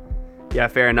 Yeah,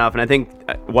 fair enough. And I think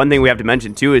one thing we have to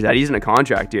mention too is that he's in a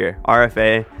contract year,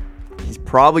 RFA. He's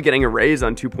probably getting a raise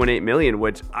on $2.8 million,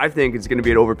 which I think is going to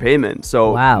be an overpayment.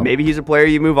 So maybe he's a player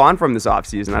you move on from this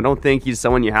offseason. I don't think he's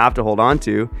someone you have to hold on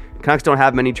to. Canucks don't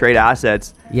have many trade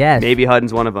assets. Yes. Maybe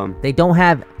Hutton's one of them. They don't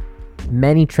have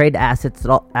many trade assets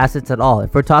at all.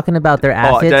 If we're talking about their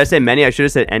assets... Oh, did I say many? I should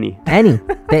have said any. Any.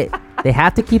 They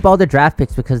have to keep all their draft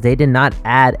picks because they did not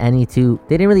add any to...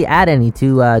 They didn't really add any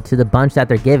to the bunch that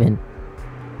they're given.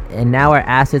 And now our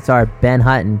assets are Ben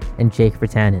Hutton and Jake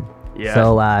Virtanen. Yeah.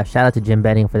 So shout out to Jim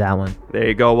Benning for that one. There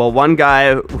you go. Well, one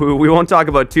guy who we won't talk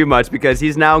about too much because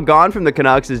he's now gone from the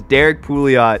Canucks is Derek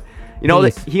Pouliot.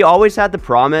 He always had the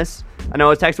promise. I know I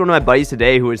was texting one of my buddies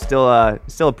today who is still a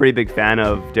pretty big fan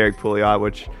of Derek Pouliot,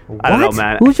 which I don't know,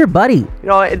 man. Who's your buddy?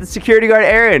 It's security guard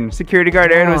Aaron. Security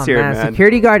guard Aaron was here, man.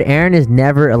 Security guard Aaron is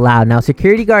never allowed. Now,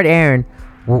 security guard Aaron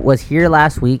was here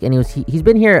last week, and he's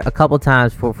been here a couple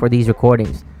times for these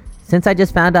recordings. Since I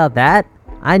just found out that,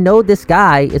 I know this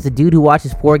guy is a dude who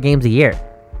watches 4 games a year.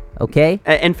 Okay?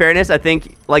 In fairness, I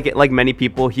think, like many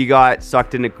people, he got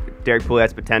sucked into Derek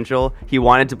Pouliot's potential. He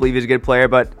wanted to believe he's a good player,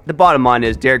 but the bottom line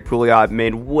is Derek Pouliot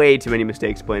made way too many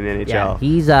mistakes playing in the NHL.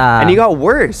 Yeah, and he got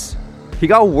worse. He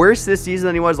got worse this season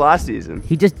than he was last season.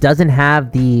 He just doesn't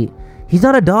have he's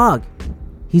not a dog.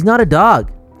 He's not a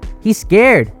dog. He's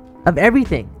scared of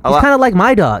everything. He's kind of like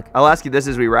my dog. I'll ask you this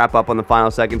as we wrap up on the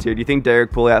final seconds here. Do you think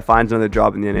Derek Pouliot finds another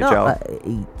job in the NHL?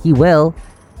 No, he will.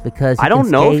 Because I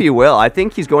don't know if he will. I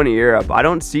think he's going to Europe. I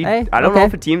don't know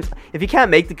if he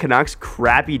can't make the Canucks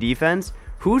crappy defense,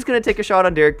 who's going to take a shot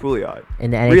on Derek Pouliot?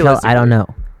 In the NHL, I don't know.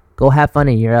 Go have fun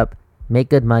in Europe, make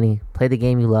good money, play the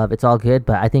game you love. It's all good,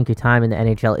 but I think your time in the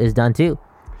NHL is done too.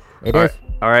 It is.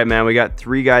 All right, man. We got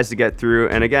 3 guys to get through,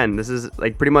 and again, this is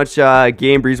like pretty much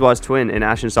Guillaume Brisebois' twin in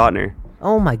Ashton Sautner.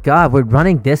 Oh my God, we're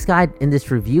running this guy in this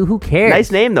review. Who cares?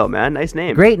 Nice name though, man. Nice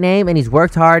name. Great name, and he's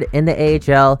worked hard in the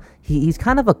AHL. He's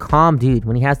kind of a calm dude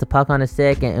when he has the puck on his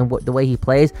stick and the way he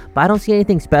plays, but I don't see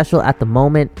anything special at the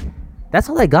moment. That's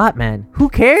all I got, man. Who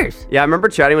cares? Yeah, I remember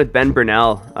chatting with Ben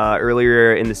Burnell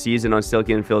earlier in the season on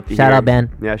Silky and Filthy. Shout out, Ben.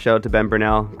 Yeah, shout out to Ben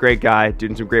Burnell. Great guy,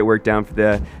 doing some great work down for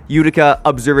the Utica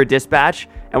Observer-Dispatch.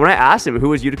 And when I asked him who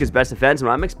was Utica's best defenseman,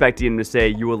 I'm expecting him to say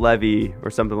Ua Levy or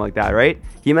something like that, right?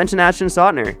 He mentioned Ashton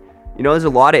Sautner. There's a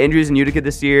lot of injuries in Utica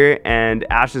this year, and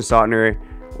Ashton Sautner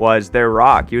was their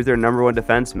rock. He was their number 1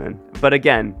 defenseman. But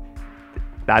again,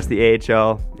 that's the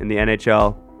AHL and the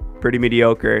NHL. Pretty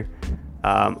mediocre.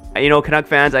 Canuck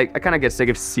fans, I kind of get sick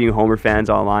of seeing Homer fans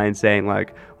online saying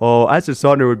like, oh, Ashton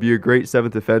Sautner would be a great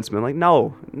 7th defenseman. Like,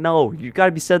 no, you got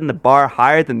to be setting the bar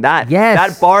higher than that. Yes.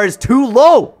 That bar is too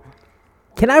low.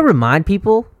 Can I remind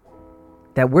people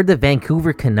that we're the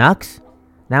Vancouver Canucks?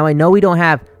 Now, I know we don't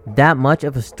have that much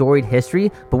of a storied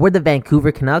history, but we're the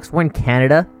Vancouver Canucks. We're in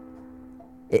Canada.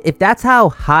 If that's how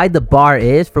high the bar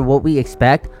is for what we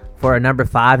expect for a number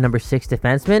 5, number 6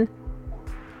 defenseman,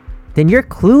 then you're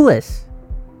clueless.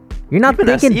 You're not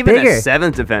thinking bigger. Even a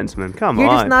 7th defenseman. Come on.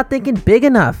 You're just not thinking big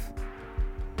enough.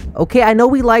 Okay, I know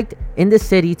we liked in the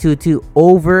city to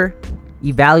over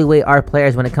evaluate our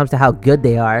players when it comes to how good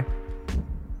they are.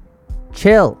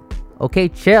 Chill. Okay,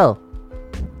 chill.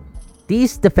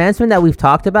 These defensemen that we've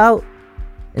talked about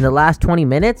in the last 20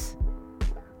 minutes,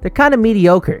 they're kind of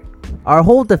mediocre. Our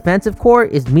whole defensive core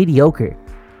is mediocre.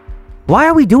 Why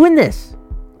are we doing this?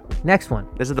 Next one.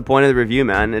 This is the point of the review,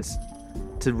 man. It's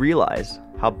to realize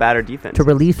how bad our defense To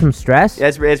relieve some stress? is. Yeah,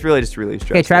 it's really just to relieve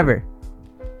stress. Okay, Trevor.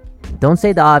 Don't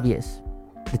say the obvious.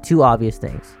 The two obvious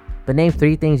things. But name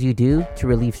 3 things you do to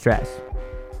relieve stress.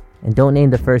 And don't name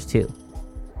the first 2.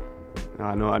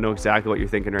 I know exactly what you're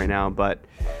thinking right now, but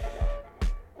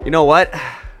you know what?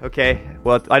 Okay,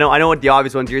 well, I know what the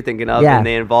obvious ones you're thinking of, Yeah. and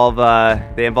they involve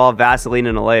Vaseline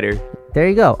and a lighter. There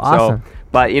you go. Awesome. So,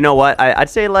 but you know what? I'd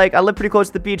say like I live pretty close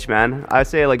to the beach, man. I'd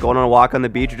say like going on a walk on the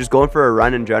beach or just going for a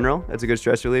run in general. That's a good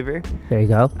stress reliever. There you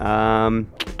go.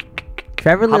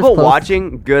 Trevor How lives about close.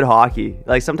 watching good hockey?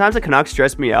 Like sometimes the Canucks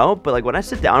stress me out, but like when I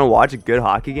sit down and watch a good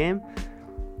hockey game,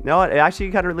 you know what? It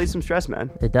actually kind of relieves some stress, man.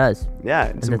 It does. Yeah,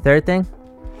 And the third thing?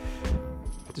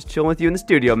 just chilling with you in the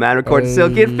studio, man. Recording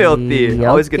Silky and Filthy.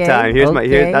 Always a good time.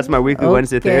 That's my weekly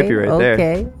Wednesday therapy right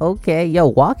there. Okay. Yo,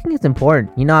 walking is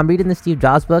important. You know, I'm reading the Steve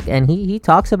Jobs book, and he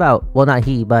talks about, well, not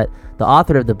he, but the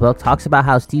author of the book talks about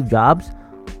how Steve Jobs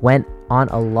went on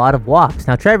a lot of walks.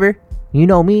 Now, Trevor, you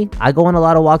know me. I go on a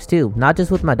lot of walks too. Not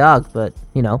just with my dogs, but,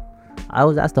 you know, I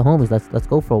always ask the homies, let's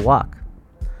go for a walk.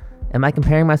 Am I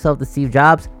comparing myself to Steve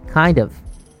Jobs? Kind of.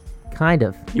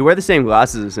 You wear the same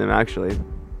glasses as him, actually.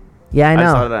 Yeah, I know. I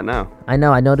just thought of that now. I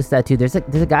know. I noticed that too. There's a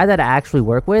guy that I actually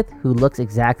work with who looks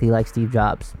exactly like Steve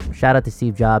Jobs. Shout out to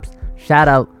Steve Jobs. Shout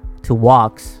out to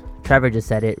walks. Trevor just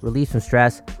said it. Relieve some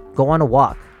stress. Go on a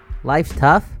walk. Life's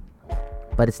tough,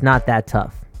 but it's not that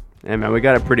tough. Hey, man, we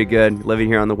got it pretty good living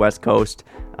here on the West Coast.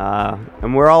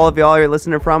 And where all of y'all are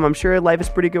listening from, I'm sure life is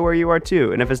pretty good where you are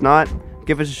too. And if it's not,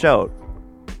 give us a shout.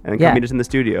 And come meet us in the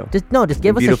studio. Just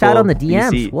give us a shout on the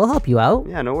DMs. BC. We'll help you out.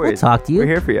 Yeah, no worries. We'll talk to you. We're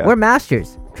here for you. We're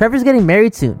masters. Trevor's getting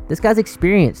married soon. This guy's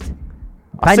experienced.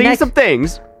 I'll sing you some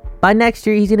things. By next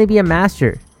year, he's going to be a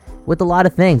master with a lot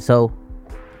of things. So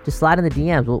just slide in the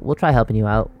DMs. We'll try helping you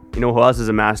out. You know who else is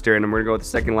a master? And we're going to go with the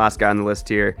second last guy on the list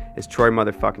here. Is Troy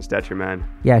motherfucking Stetcher, man.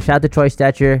 Yeah, shout out to Troy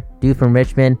Stetcher, dude from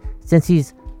Richmond. Since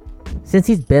he's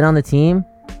been on the team,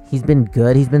 he's been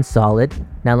good. He's been solid.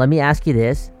 Now, let me ask you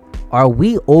this. Are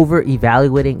we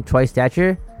over-evaluating Troy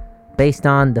Stetcher based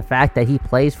on the fact that he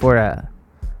plays for a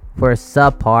very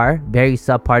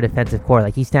subpar defensive core?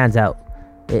 Like, he stands out.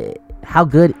 How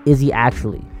good is he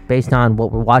actually based on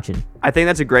what we're watching? I think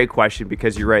that's a great question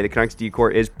because you're right. The Canucks D-core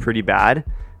is pretty bad,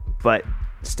 but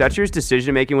Stetcher's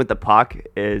decision-making with the puck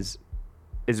is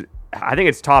I think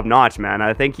it's top-notch, man.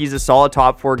 I think he's a solid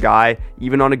top 4 guy,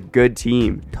 even on a good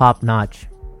team. Top-notch.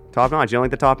 Top-notch. You don't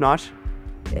like the top-notch?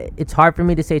 It's hard for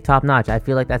me to say top-notch. I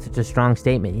feel like that's such a strong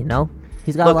statement, you know?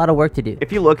 He's got a lot of work to do.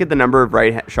 If you look at the number of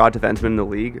right-shot defensemen in the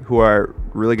league who are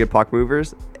really good puck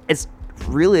movers, it's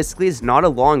not a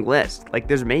long list. Like,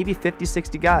 there's maybe 50,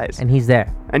 60 guys. And he's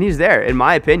there. In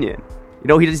my opinion. You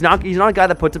know, he's not a guy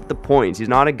that puts up the points. He's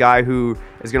not a guy who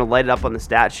is going to light it up on the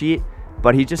stat sheet,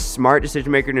 but he's just smart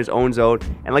decision maker in his own zone.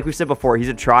 And like we said before, he's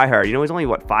a tryhard. You know, he's only,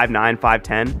 5'9",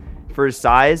 5'10". For his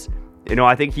size, you know,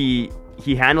 I think he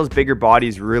handles bigger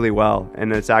bodies really well,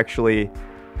 and it's actually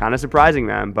kind of surprising,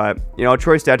 man. But, you know,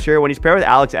 Troy Stetcher, when he's paired with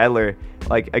Alex Edler,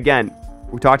 like, again,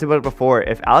 we talked about it before.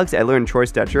 If Alex Edler and Troy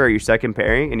Stetcher are your second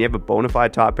pairing and you have a bona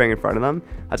fide top pairing in front of them,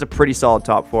 that's a pretty solid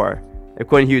top 4 if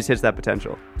Quinn Hughes hits that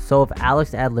potential. So if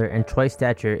Alex Edler and Troy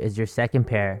Stetcher is your second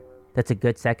pair, that's a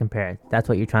good second pair. That's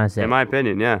what you're trying to say. In my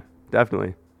opinion, yeah,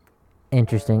 definitely.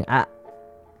 Interesting.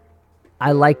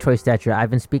 I like Troy Stetcher. I've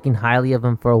been speaking highly of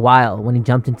him for a while. When he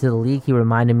jumped into the league, he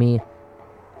reminded me,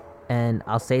 and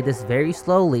I'll say this very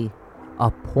slowly, a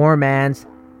poor man's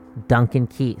Duncan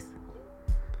Keith.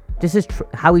 Just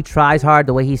how he tries hard,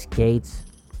 the way he skates.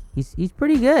 He's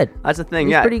pretty good. That's the thing.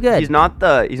 He's pretty good. He's not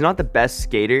the best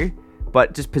skater,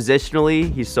 but just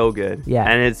positionally, he's so good. Yeah.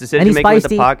 And his decision making with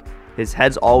the puck, his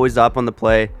head's always up on the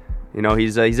play. You know,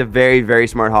 he's a very, very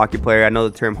smart hockey player. I know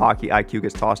the term hockey IQ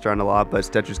gets tossed around a lot, but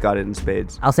Stetcher's got it in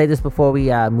spades. I'll say this before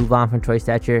we move on from Troy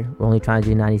Stetcher. We're only trying to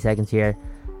do 90 seconds here.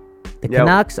 The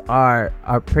Canucks are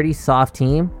a pretty soft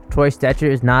team. Troy Stetcher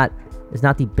is not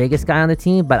the biggest guy on the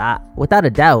team, but without a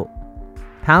doubt,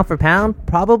 pound for pound,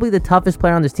 probably the toughest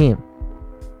player on this team.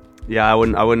 Yeah, I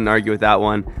wouldn't argue with that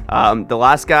one. The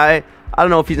last guy, I don't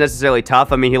know if he's necessarily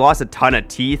tough. I mean, he lost a ton of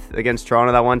teeth against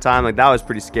Toronto that one time. Like, that was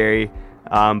pretty scary.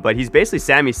 But he's basically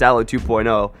Sammy Salo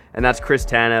 2.0, and that's Chris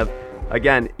Tanev.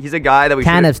 Again, he's a guy that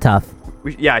Tanev's tough. He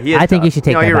is I think tough. you should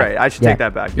take that you're back. right. I should Yeah. take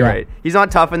that back. You're Yeah. right. He's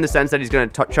not tough in the sense that he's going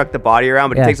to chuck the body around,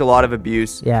 but Yeah. he takes a lot of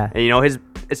abuse. Yeah. And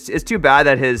it's too bad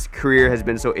that his career has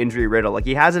been so injury riddled. Like,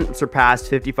 he hasn't surpassed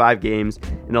 55 games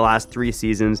in the last 3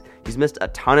 seasons. He's missed a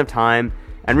ton of time.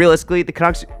 And realistically, the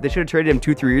Canucks, they should have traded him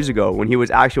 2-3 years ago when he was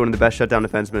actually one of the best shutdown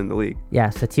defensemen in the league. Yeah,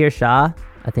 Satir Shah,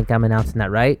 I think I'm pronouncing that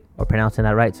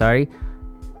right, sorry.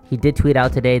 He did tweet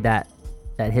out today that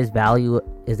his value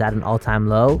is at an all-time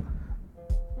low.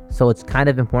 So it's kind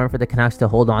of important for the Canucks to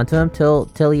hold on to him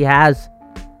till he has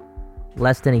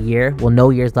less than a year. Well, no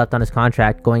years left on his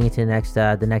contract going into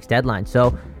the next deadline.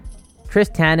 So Chris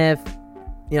Tanev,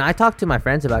 I talked to my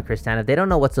friends about Chris Tanev. They don't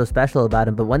know what's so special about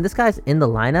him, but when this guy's in the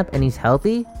lineup and he's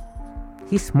healthy,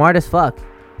 he's smart as fuck.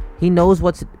 He knows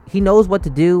what to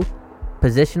do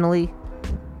positionally.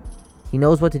 He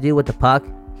knows what to do with the puck.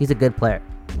 He's a good player.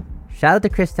 Shout out to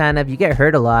Chris Tanev. You get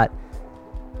hurt a lot,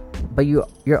 but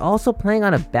you're also playing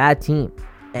on a bad team.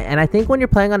 And I think when you're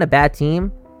playing on a bad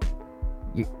team,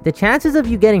 the chances of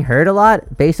you getting hurt a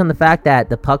lot, based on the fact that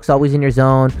the puck's always in your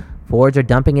zone, forwards are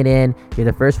dumping it in, you're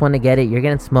the first one to get it, you're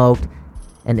getting smoked,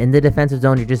 and in the defensive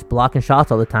zone, you're just blocking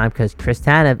shots all the time because Chris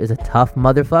Tanev is a tough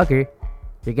motherfucker.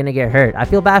 You're going to get hurt. I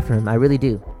feel bad for him. I really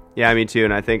do. Yeah, me too.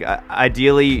 And I think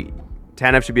ideally,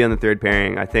 Tanev should be on the third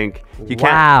pairing. I think you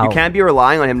can't be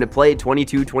relying on him to play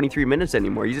 22, 23 minutes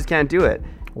anymore. You just can't do it.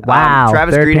 Wow.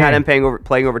 Travis third Green pairing. had him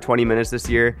playing over 20 minutes this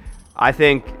year. I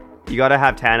think you got to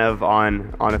have Tanev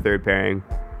on a third pairing,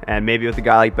 and maybe with a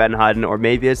guy like Ben Hutton, or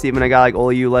maybe it's even a guy like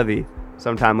Ole Levy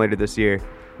sometime later this year.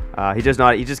 He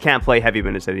just can't play heavy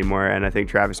minutes anymore, and I think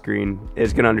Travis Green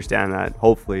is going to understand that.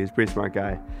 Hopefully, he's a pretty smart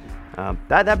guy.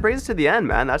 That brings us to the end,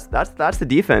 man. That's the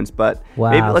defense. But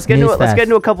wow. maybe let's get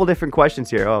into a couple different questions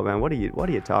here. Oh man, what are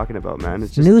you talking about, man?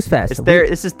 It's just Newsfest.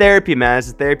 This is therapy, man. This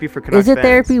is therapy for Canucks Is it fans.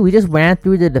 therapy? We just ran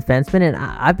through the defensemen, and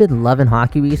I've been loving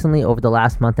hockey recently over the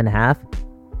last month and a half.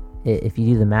 If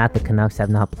you do the math, the Canucks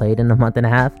have not played in a month and a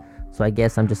half, so I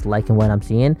guess I'm just liking what I'm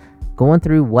seeing. Going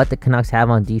through what the Canucks have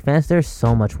on defense, there's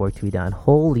so much work to be done.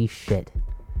 Holy shit.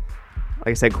 Like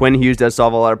I said, Quinn Hughes does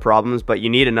solve a lot of problems, but you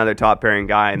need another top pairing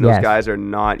guy, and those Yes. guys are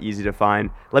not easy to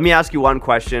find. Let me ask you one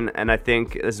question, and I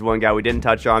think this is one guy we didn't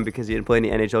touch on because he didn't play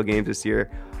any NHL games this year.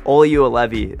 Ole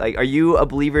Levy. Like, are you a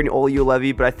believer in Ole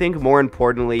Levy? But I think more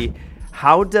importantly,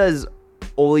 how does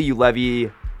Ole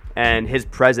Levy and his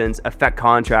presence affect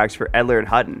contracts for Edler and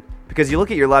Hutton? Because you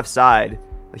look at your left side,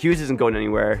 Hughes isn't going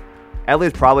anywhere.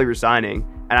 Edler's probably resigning,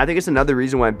 and I think it's another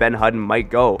reason why Ben Hutton might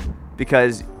go,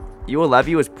 because Ole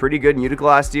Levy was pretty good in Utica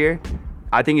last year.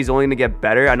 I think he's only going to get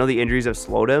better. I know the injuries have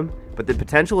slowed him, but the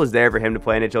potential is there for him to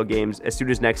play NHL games as soon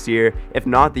as next year, if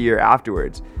not the year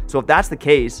afterwards. So if that's the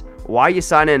case, why are you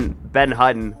signing Ben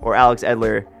Hutton or Alex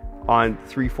Edler on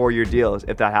 3-4 year deals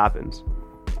if that happens?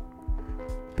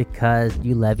 Because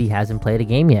Levy hasn't played a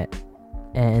game yet,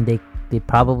 and they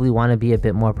probably want to be a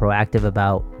bit more proactive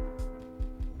about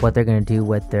what they're going to do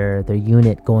with their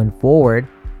unit going forward.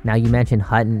 Now, you mentioned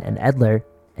Hutton and Edler,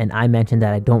 and I mentioned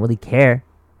that I don't really care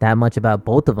that much about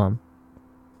both of them.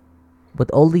 With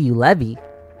Ole Levy,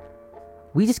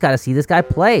 we just got to see this guy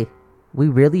play. We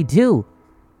really do.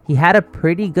 He had a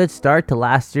pretty good start to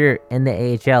last year in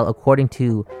the AHL, according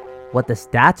to what the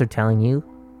stats are telling you,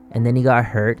 and then he got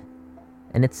hurt,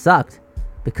 and it sucked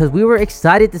because we were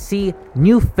excited to see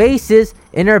new faces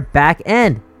in our back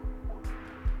end.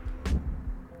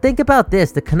 Think about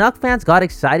this. The Canuck fans got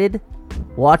excited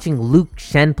watching Luke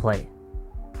Shen play.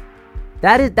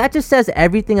 That just says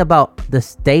everything about the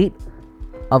state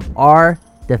of our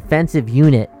defensive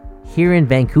unit here in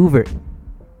Vancouver.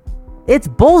 It's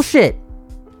bullshit.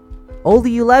 Ole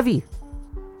Levy,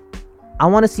 I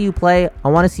want to see you play. I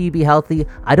want to see you be healthy.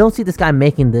 I don't see this guy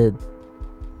making the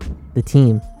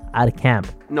team out of camp.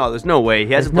 No, there's no way.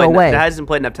 He hasn't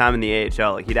played enough time in the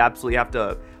AHL. Like, he'd absolutely have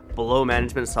to blow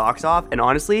management's socks off. And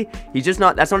honestly, he's just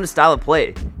not. That's not his style of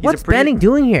play. What's Benning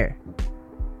doing here?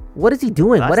 What is he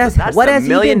doing? That's the $1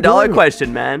 million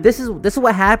question, man. This is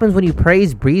what happens when you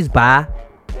praise Breezeball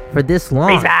for this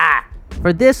long.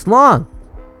 For this long.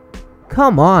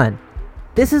 Come on.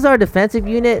 This is our defensive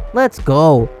unit. Let's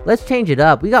go. Let's change it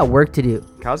up. We got work to do.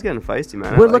 Kyle's getting feisty,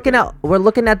 man. We're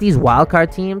looking at these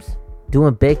wildcard teams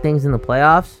doing big things in the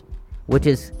playoffs, which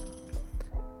is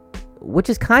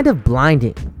kind of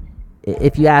blinding,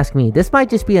 if you ask me. This might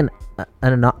just be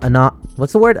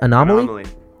what's the word? Anomaly?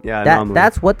 Yeah, anomaly.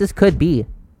 That's what this could be.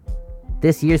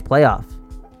 This year's playoffs.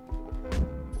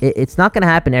 It's not going to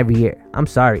happen every year. I'm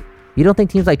sorry. You don't think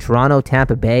teams like Toronto,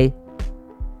 Tampa Bay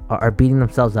are beating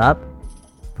themselves up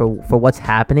for what's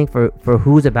happening, for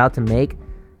who's about to make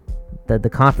the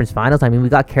conference finals? I mean, we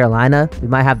got Carolina. We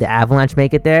might have the Avalanche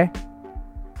make it there.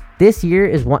 this year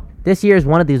is one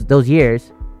of those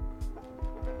years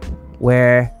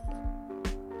where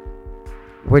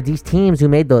these teams who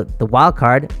made the wild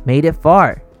card made it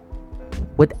far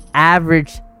with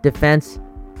average defense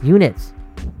units.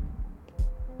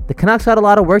 The Canucks got a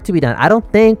lot of work to be done. I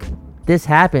don't think this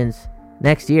happens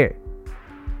next year.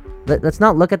 Let's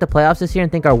not look at the playoffs this year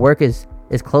and think our work is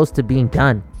close to being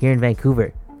done here in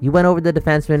Vancouver. You went over the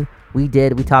defensemen. We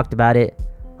did. We talked about it.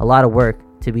 A lot of work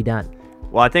to be done.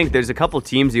 Well, I think there's a couple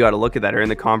teams you got to look at that are in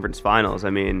the conference finals. I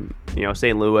mean,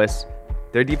 St. Louis,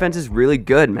 their defense is really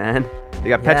good, man. They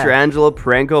got Pietrangelo,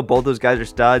 Parenko, both those guys are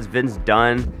studs. Vince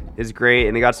Dunn is great,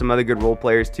 and they got some other good role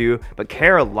players too. But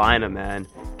Carolina, man,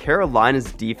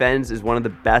 Carolina's defense is one of the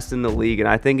best in the league, and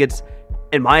I think it's,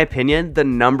 in my opinion, the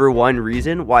number one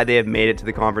reason why they have made it to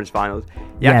the conference finals.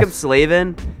 Jakob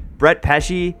Slavin, Brett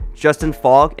Pesce, Justin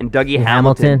Falk, and Dougie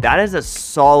Hamilton. That is a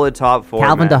solid top four.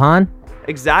 Calvin DeHaan.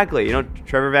 Exactly.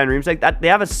 Trevor Van Riemsdyk, that they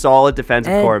have a solid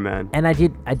defensive core, man. And I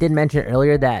did mention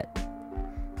earlier that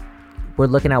we're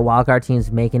looking at wildcard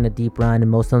teams making a deep run,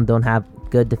 and most of them don't have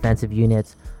good defensive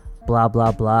units. Blah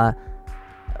blah blah.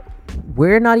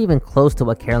 We're not even close to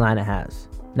what Carolina has.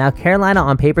 Now, Carolina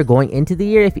on paper going into the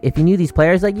year, if you knew these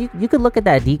players, like you could look at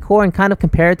that D-core and kind of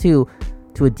compare it to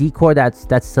a D-core that's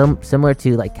similar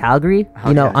to like Calgary,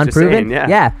 unproven.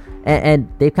 Yeah.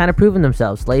 And they've kind of proven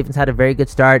themselves. Slavin's had a very good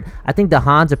start. I think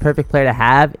DeHaan's a perfect player to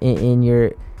have in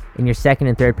your second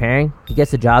and third pairing. He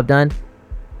gets the job done.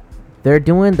 They're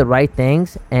doing the right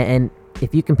things, and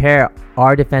if you compare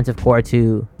our defensive core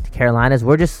to Carolina's,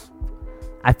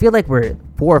 I feel like we're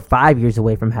 4 or 5 years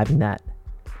away from having that.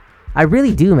 I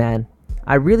really do, man.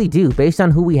 I really do. Based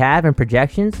on who we have and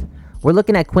projections, we're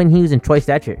looking at Quinn Hughes and Troy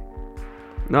Stetcher.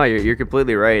 No, you're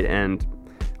completely right, and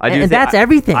that's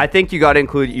everything. I think you got to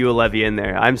include Ulevy in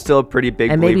there. I'm still a pretty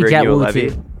big believer in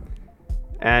Ulevy.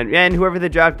 And whoever they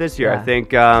draft this year, I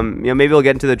think maybe we'll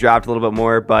get into the draft a little bit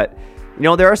more, but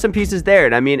there are some pieces there,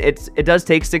 and I mean it does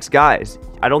take 6 guys.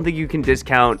 I don't think you can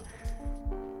discount.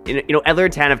 Edler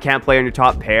and Tanev can't play on your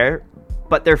top pair,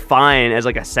 but they're fine as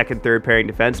like a second, third pairing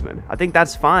defenseman. I think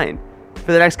that's fine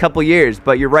for the next couple years,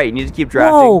 but you're right. You need to keep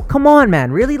drafting. Whoa, come on,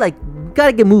 man. Really? Like, we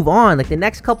got to move on. Like, the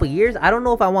next couple years, I don't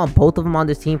know if I want both of them on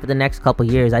this team for the next couple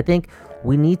years. I think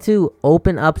we need to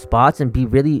open up spots and be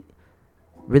really,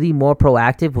 really more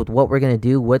proactive with what we're going to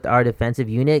do with our defensive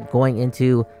unit going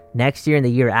into next year and the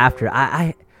year after.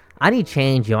 I need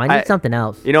change, yo. I need something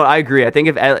else. I agree. I think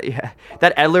if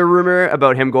that Edler rumor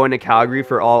about him going to Calgary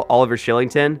for Oliver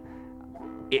Shillington,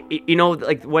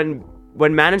 like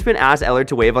when management asked Edler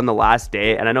to waive on the last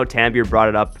day, and I know Tambier brought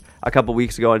it up a couple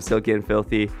weeks ago on Silky and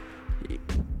Filthy,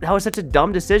 that was such a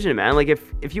dumb decision, man. Like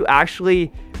if you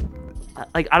actually,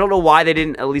 like, I don't know why they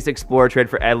didn't at least explore a trade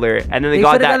for Edler, and then they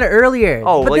got that. They should have done it earlier.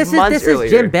 Oh, but like months earlier.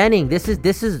 This is Jim Benning. This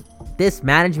is this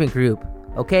management group.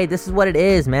 Okay, this is what it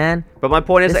is, man. But my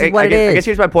point is, I guess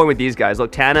here's my point with these guys.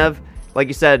 Look, Tanev, like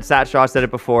you said, Sat Shaw said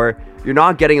it before, you're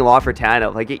not getting a lot for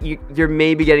Tanev. Like, you're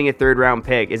maybe getting a third-round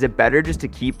pick. Is it better just to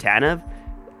keep Tanev?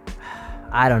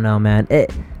 I don't know, man.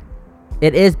 It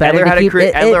is better Edler to keep...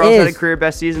 Edler also had a career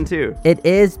best season, too. It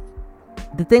is.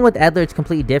 The thing with Edler, it's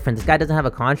completely different. This guy doesn't have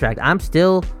a contract. I'm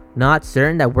still not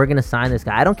certain that we're going to sign this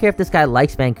guy. I don't care if this guy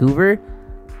likes Vancouver.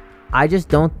 I just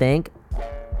don't think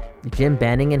Jim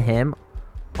Benning and him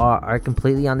are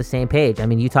completely on the same page. I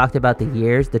mean, you talked about the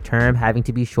years, the term having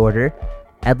to be shorter.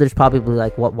 Edler's probably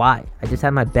like, what? Why? I just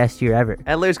had my best year ever.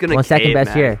 Edler's gonna cave, second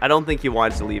best year. I don't think he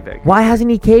wants to leave Vancouver. Why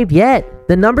hasn't he caved yet?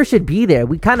 The number should be there.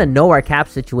 We kind of know our cap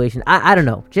situation. I don't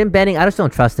know. Jim Benning, I just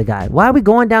don't trust the guy. Why are we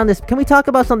going down this? Can we talk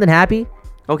about something happy?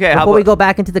 Okay. Before we go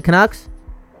back into the Canucks.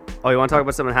 Oh, you want to talk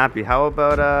about something happy? How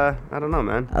about I don't know,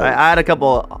 man. I had a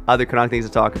couple other Canuck things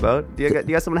to talk about. Do you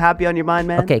got something happy on your mind,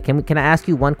 man? Okay, can I ask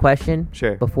you one question?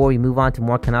 Sure. Before we move on to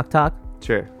more Canuck talk?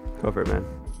 Sure. Go for it, man.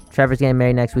 Trevor's getting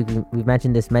married next week. We've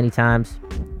mentioned this many times.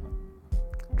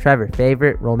 Trevor,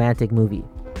 favorite romantic movie?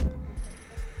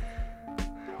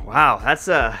 Wow, that's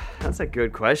a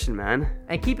good question, man.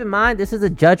 And keep in mind, this is a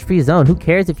judge-free zone. Who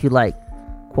cares if you like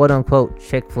quote-unquote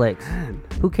chick flicks? Man.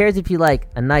 Who cares if you like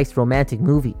a nice romantic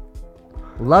movie?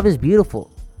 Love is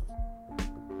beautiful.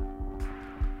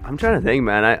 I'm trying to think,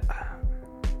 man.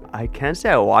 I can't say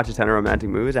I watch a ton of romantic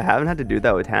movies. I haven't had to do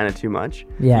that with Hannah too much.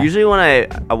 Yeah. Usually when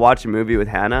I watch a movie with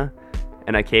Hannah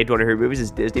and I caved one of her movies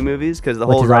is Disney movies because the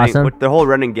whole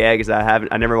running gag is that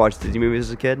I never watched Disney movies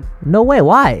as a kid. No way.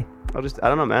 Why? I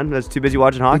don't know, man. I was too busy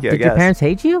watching hockey. Did I guess. Your parents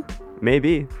hate you?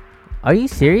 Maybe. Are you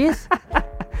serious?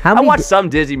 I watched some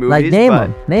Disney movies. Like name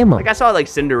them. Like I saw like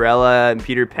Cinderella and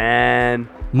Peter Pan.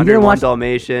 You didn't watch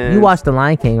Dalmatians. You watched The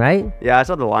Lion King, right? Yeah, I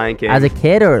saw The Lion King. As a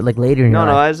kid or like later in your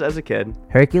life? No, as a kid.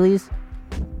 Hercules?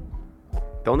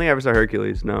 Don't think I ever saw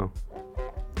Hercules. No.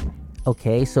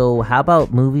 Okay, so how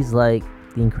about movies like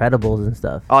The Incredibles and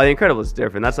stuff? Oh, The Incredibles is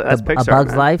different. That's Pixar. A Bug's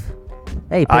man. Life.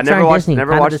 Hey, Pixar I never and watched. Disney,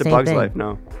 Never kind of watched the A same Bug's thing. Life.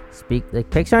 No. Like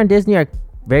Pixar and Disney are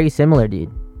very similar,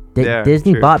 dude. Yeah,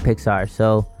 Disney true. bought Pixar,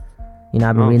 so I've been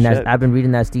Oh, reading shit. that. I've been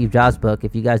reading that Steve Jobs book.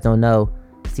 If you guys don't know,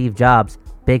 Steve Jobs,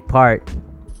 big part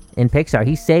in Pixar.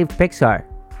 He saved Pixar.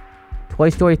 Toy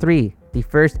Story 3, the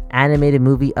first animated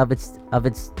movie of its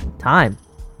time.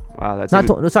 Wow, that's Not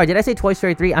even- sorry, did I say Toy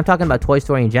Story 3? I'm talking about Toy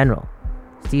Story in general.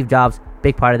 Steve Jobs,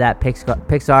 big part of that.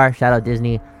 Pixar, shout out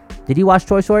Disney. Did you watch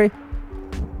Toy Story?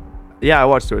 Yeah, I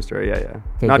watched Toy Story. Yeah.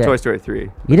 Okay, Not good. Toy Story 3.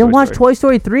 You didn't watch Toy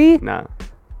Story 3? Nah.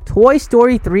 Toy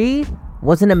Story 3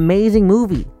 was an amazing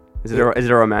movie. Is it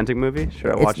a romantic movie?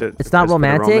 Should I watch it? It's not just for the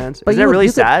romantic, romance? but Isn't it really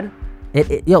sad?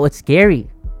 It's scary.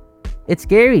 It's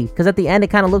scary because at the end it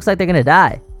kind of looks like they're gonna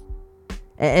die.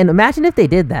 And imagine if they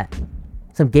did that,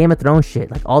 some Game of Thrones shit,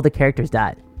 like all the characters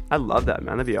died. I love that,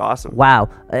 man. That'd be awesome. Wow.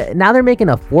 Now they're making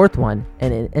a fourth one,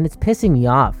 and it's pissing me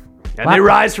off. And they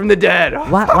rise from the dead.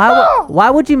 Why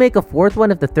would you make a fourth one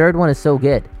if the third one is so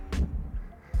good?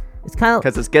 It's kind of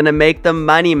Because it's gonna make them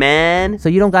money, man. so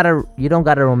you don't got a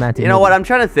romantic. You know movie. what? I'm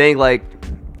trying to think. Like,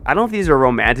 I don't know if these are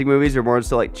romantic movies or more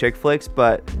so like chick flicks,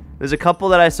 but there's a couple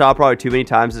that I saw probably too many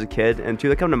times as a kid, and two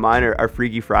that come to mind are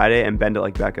Freaky Friday and Bend It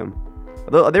Like Beckham.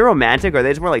 Are they romantic or are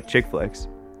they just more like chick flicks?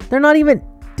 They're not even,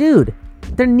 dude.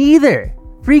 They're neither.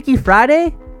 Freaky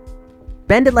Friday,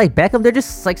 Bend It Like Beckham. They're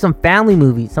just like some family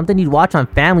movies, something you'd watch on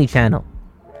Family Channel.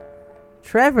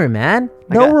 Trevor, man,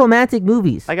 no romantic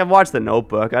movies. Like I've watched The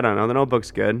Notebook. I don't know. The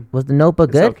Notebook's good. Was The Notebook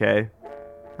It's good? okay.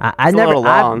 I've a little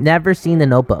long. I've never seen The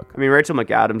Notebook. I mean, Rachel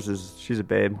McAdams she's a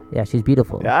babe. Yeah, she's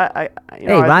beautiful. Yeah, I Hey,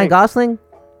 Ryan Gosling,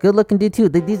 good looking dude too.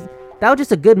 That was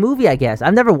just a good movie, I guess.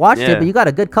 I've never watched Yeah. it, but you got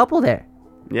a good couple there.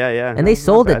 Yeah. And they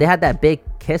sold it. They had that big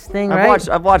kiss thing, right?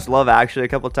 I've watched Love Actually a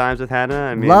couple times with Hannah.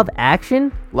 I mean, Love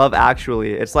Action? Love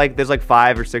Actually. It's like there's like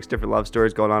 5 or 6 different love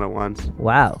stories going on at once.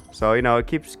 Wow. So it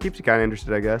keeps you kind of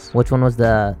interested, I guess. Which one was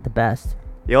the best?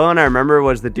 The only one I remember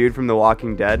was the dude from The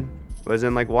Walking Dead was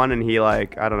in like one, and he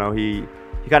like I don't know he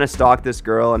kind of stalked this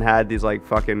girl and had these like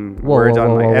fucking words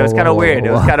on like it was kind of weird.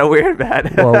 It was kind of weird,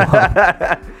 man.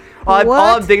 All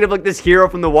I'm thinking of like this hero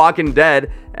from The Walking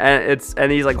Dead,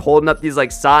 and he's like holding up these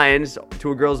like signs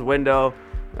to a girl's window.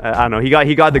 I don't know. He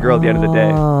got the girl at the end of the day.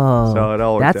 So it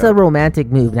all worked That's out. a romantic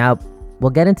move. Now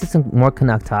we'll get into some more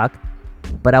Canuck talk,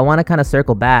 but I want to kind of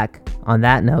circle back on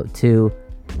that note to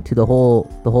the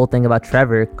whole thing about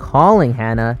Trevor calling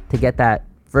Hannah to get that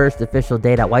first official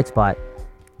date at White Spot.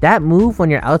 That move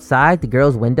when you're outside the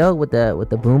girl's window with the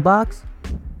boombox,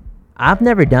 I've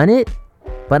never done it,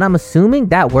 but I'm assuming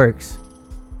that works.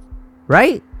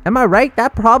 Right? Am I right?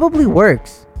 That probably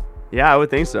works. Yeah, I would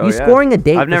think so. You scoring a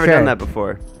date I've for never sure. done that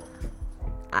before.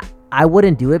 I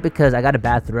wouldn't do it because I got a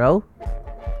bad throw.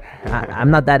 I'm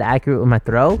not that accurate with my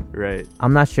throw. Right.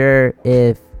 I'm not sure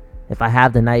if I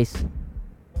have the nice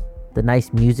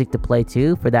music to play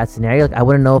too for that scenario. Like I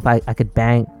wouldn't know if I could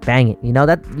bang it. You know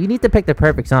that you need to pick the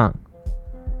perfect song.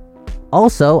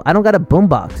 Also, I don't got a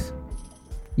boombox.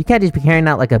 You can't just be carrying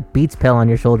out like a Beats pill on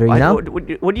your shoulder. You know?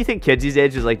 What do you think kids these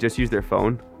days just use their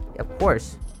phone? Of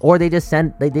course. Or they just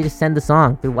send the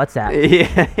song through WhatsApp.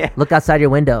 Yeah. Look outside your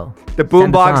window. The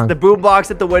Send song. boombox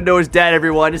at the window is dead.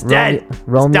 Everyone, it's dead.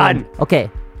 Romeo. It's done.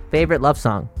 Okay. Favorite love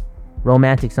song.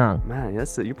 Romantic song. Man,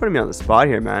 you're putting me on the spot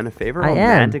here, man. A favorite I am.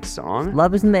 romantic song?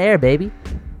 Love is in the air, baby.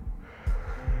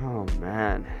 Oh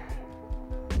man.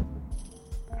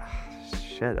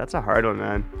 Shit, that's a hard one,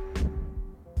 man.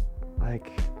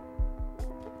 Like,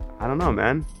 I don't know,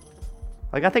 man.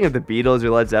 Like, I think of the Beatles or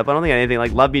Led Zeppelin. I don't think anything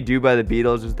like "Love Me Do" by the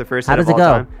Beatles was the first How hit of does it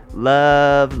all go? time.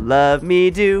 Love me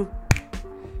do.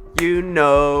 You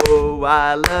know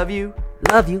I love you.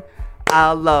 Love you.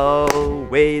 I'll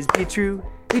always be true.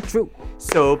 Be true.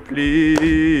 So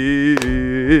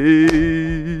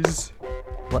please.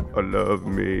 What? Love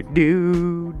me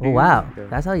do. Oh wow, Yeah.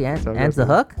 that's how you how it ends the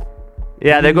goes. hook.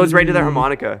 Yeah, that goes right to the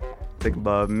harmonica. It's like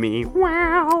 "Love Me."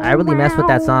 I really messed with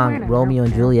that song "Romeo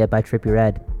and Juliet" by Trippie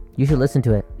Redd. You should listen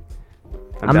to it.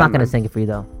 I'm down, not gonna man. sing it for you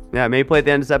though. Yeah, maybe play at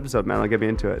the end of this episode, man. I'll get me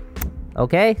into it.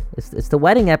 Okay, it's the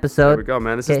wedding episode. There we go,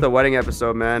 man. This is Okay. the wedding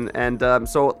episode, man. And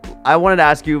so I wanted to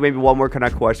ask you maybe one more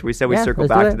Canuck question. We said we Yeah, circle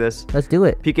let's do back it. to this. Let's do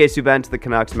it. PK Subban to the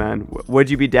Canucks, man. Would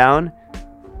you be down?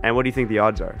 And what do you think the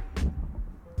odds are?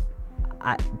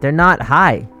 They're not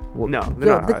high. No, they're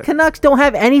Yo, not the high. Canucks don't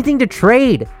have anything to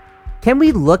trade. Can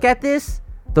we look at this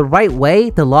the right way,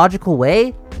 the logical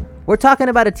way? We're talking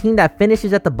about a team that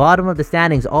finishes at the bottom of the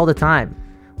standings all the time.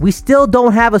 We still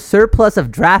don't have a surplus of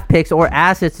draft picks or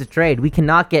assets to trade. We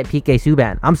cannot get PK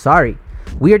Subban. I'm sorry.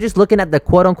 We are just looking at the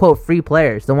quote-unquote free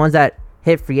players, the ones that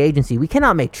hit free agency. We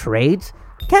cannot make trades.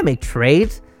 We can't make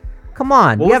trades. Come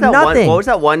on, we have nothing. What was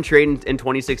that one trade in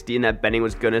 2016 that Benning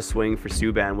was going to swing for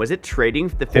Subban? Was it trading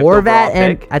the 5th Horvat overall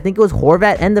and pick? I think it was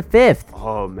Horvat and the 5th.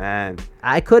 Oh, man.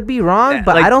 I could be wrong,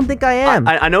 but Like, I don't think I am.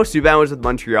 I know Subban was with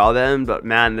Montreal then, but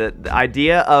man, the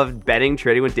idea of Benning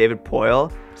trading with David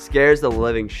Poile scares the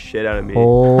living shit out of me.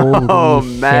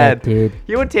 Holy man. shit, dude.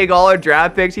 He would take all our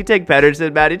draft picks. He'd take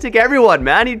Pettersson, man. He'd take everyone,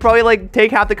 man. He'd probably like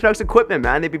take half the Canucks equipment,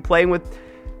 man. They'd be playing with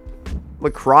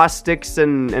lacrosse sticks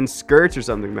and skirts or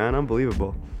something, man.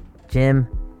 Unbelievable. Jim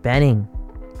Benning.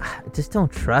 Just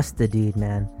don't trust the dude,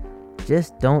 man.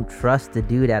 Just don't trust the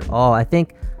dude at all. I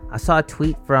think I saw a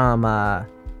tweet from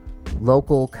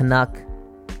local Canuck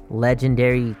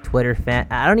legendary Twitter fan.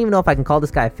 I don't even know if I can call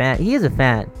this guy a fan. He is a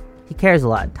fan. He cares a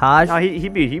lot. Taj. No,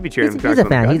 he'd be cheering. He's a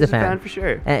fan. He's a fan for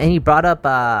sure. And he brought up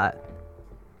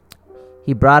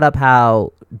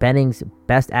how Benning's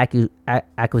best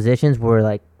acquisitions were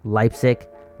like Leipzig,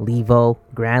 Levo,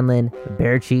 Granlund,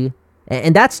 Berchi.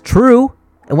 And that's true.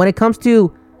 And when it comes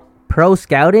to pro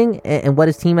scouting and what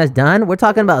his team has done, we're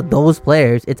talking about those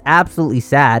players. It's absolutely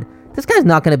sad. This guy's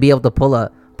not going to be able to pull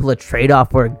a trade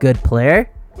off for a good player.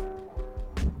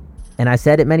 And I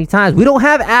said it many times. We don't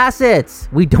have assets.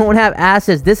 We don't have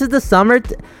assets. This is the summer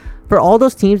for all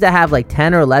those teams that have like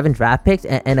 10 or 11 draft picks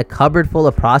and a cupboard full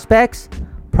of prospects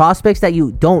that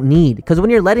you don't need. Because when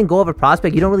you're letting go of a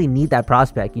prospect, you don't really need that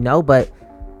prospect, you know? But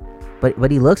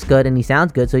he looks good and he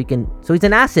sounds good, so he's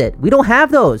an asset. We don't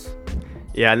have those.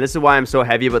 Yeah, and this is why I'm so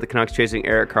heavy about the Canucks chasing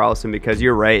Erik Karlsson, because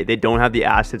you're right. They don't have the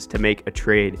assets to make a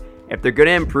trade. If they're going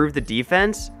to improve the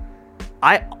defense,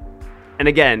 and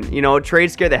again, you know,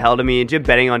 trades scare the hell to me. Jim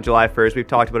Benning on July 1st, we've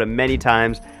talked about it many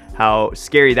times, how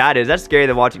scary that is. That's scarier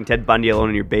than watching Ted Bundy alone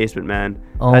in your basement, man.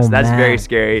 That's very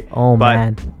scary.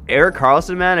 Man. Erik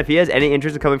Karlsson, man, if he has any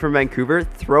interest in coming from Vancouver,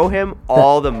 throw him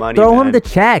all the money, Throw man. him the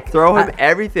check. Throw him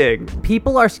everything.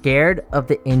 People are scared of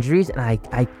the injuries, and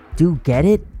I do get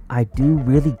it. I do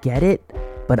really get it.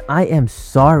 But I am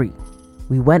sorry.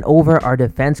 We went over our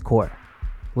defense core.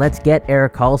 Let's get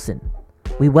Erik Karlsson.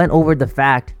 We went over the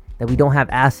fact that we don't have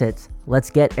assets. Let's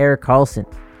get Erik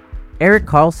Karlsson. Erik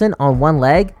Karlsson on one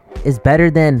leg is better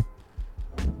than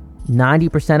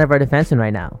 90% of our defensemen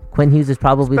right now. Quinn Hughes is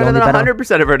probably the only better better. than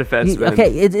 100% of our defensemen.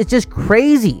 Okay, it's just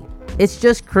crazy. It's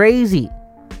just crazy.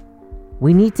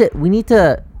 We need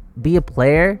to be a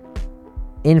player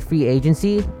in free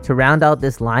agency to round out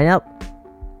this lineup,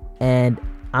 and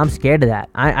I'm scared of that.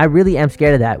 I really am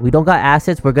scared of that. We don't got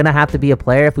assets. We're gonna have to be a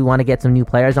player if we want to get some new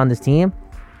players on this team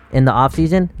in the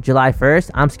offseason. July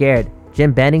 1st, I'm scared.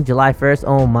 Jim Benning, July 1st.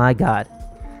 Oh my God.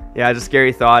 Yeah, it's a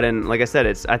scary thought, and like I said,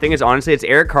 I think it's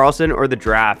Erik Karlsson or the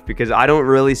draft, because I don't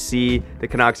really see the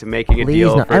Canucks making a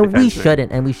deal for a and we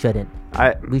defenseman.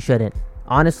 We shouldn't.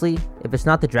 Honestly, if it's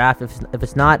not the draft, if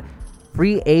it's not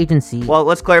free agency. Well,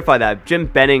 let's clarify that. Jim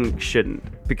Benning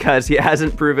shouldn't, because he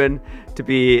hasn't proven to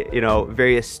be,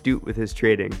 very astute with his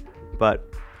trading.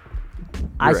 But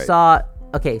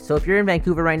okay, so if you're in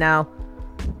Vancouver right now,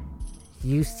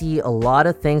 you see a lot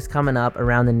of things coming up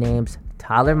around the names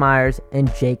Tyler Myers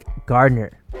and Jake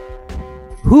Gardiner.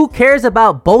 Who cares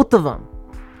about both of them?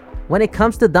 When it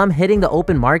comes to them hitting the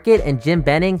open market and Jim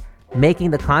Benning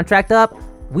making the contract up,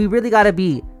 we really got to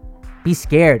be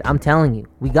scared. I'm telling you,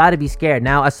 we got to be scared.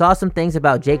 Now, I saw some things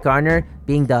about Jake Gardiner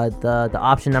being the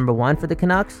option number 1 for the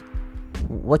Canucks.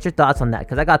 What's your thoughts on that?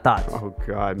 Because I got thoughts. Oh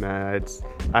God, man,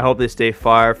 I hope they stay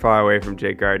far, far away from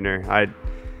Jake Gardiner.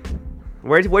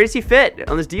 Where does he fit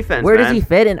on this defense? Where does he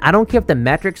fit? And I don't care if the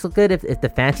metrics look good, if the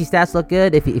fancy stats look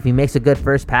good, if he makes a good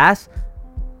first pass.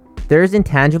 There's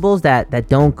intangibles that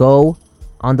don't go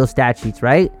on those stat sheets,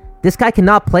 right? This guy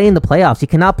cannot play in the playoffs. He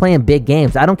cannot play in big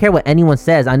games. I don't care what anyone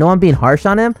says. I know I'm being harsh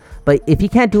on him, but if he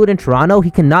can't do it in Toronto, he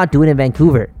cannot do it in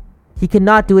Vancouver. He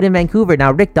cannot do it in Vancouver.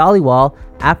 Now, Rick Dhaliwal,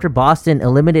 after Boston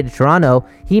eliminated Toronto,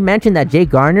 he mentioned that Jake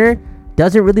Gardiner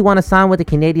doesn't really want to sign with the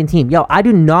Canadian team. Yo, I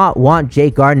do not want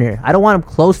Jake Gardiner. I don't want him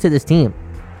close to this team.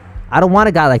 I don't want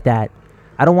a guy like that.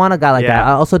 I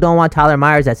also don't want Tyler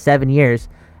Myers at 7 years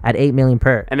at $8 million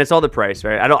per. And it's all the price,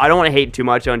 right? I don't want to hate too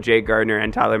much on Jake Gardiner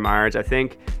and Tyler Myers. I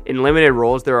think in limited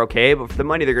roles they're okay, but for the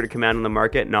money they're going to command on the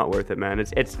market, not worth it, man.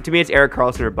 It's to me, it's Erik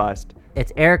Karlsson or bust.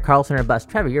 It's Erik Karlsson or bust.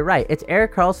 Trevor, you're right. It's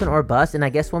Erik Karlsson or bust. And I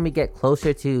guess when we get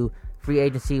closer to free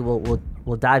agency,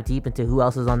 we'll dive deep into who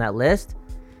else is on that list.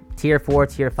 Tier 4,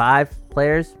 Tier 5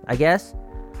 players, I guess.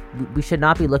 We should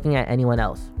not be looking at anyone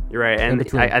else. You're right, and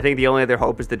I think the only other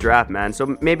hope is the draft, man.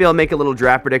 So maybe I'll make a little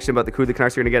draft prediction about who the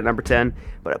Canucks are going to get at number 10.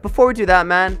 But before we do that,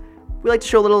 man, we like to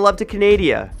show a little love to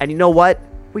Canada. And you know what?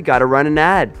 We got to run an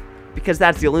ad, because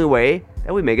that's the only way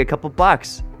and we make a couple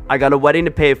bucks. I got a wedding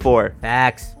to pay for.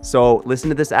 Facts. So listen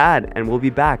to this ad, and we'll be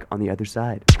back on the other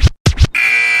side.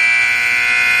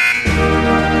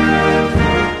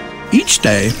 Each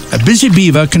day, a busy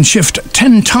beaver can shift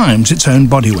 10 times its own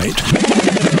body weight.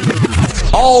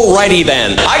 Alrighty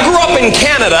then. I grew up in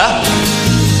Canada.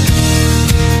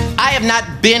 I have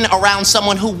not been around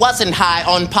someone who wasn't high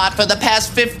on pot for the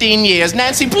past 15 years.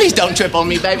 Nancy, please don't trip on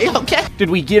me, baby, okay? Did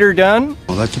we get her done?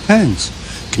 Well, that depends.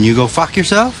 Can you go fuck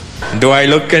yourself? Do I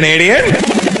look Canadian?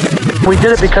 We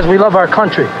did it because we love our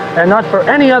country, and not for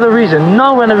any other reason,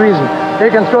 no other reason. They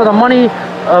can throw the money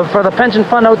for the pension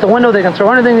fund out the window. They can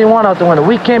throw anything they want out the window.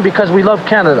 We came because we love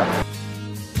Canada.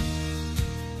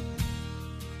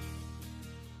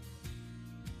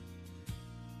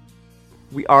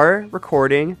 We are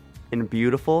recording in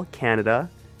beautiful Canada.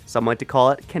 Some like to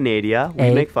call it Canada.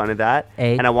 We make fun of that.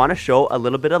 And I want to show a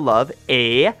little bit of love,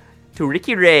 to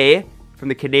Ricky Ray from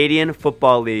the Canadian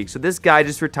Football League. So this guy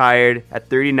just retired at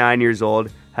 39 years old,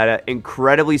 had an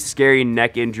incredibly scary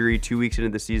neck injury 2 weeks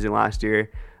into the season last year.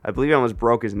 I believe he almost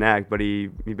broke his neck, but he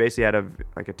basically had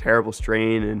a terrible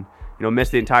strain and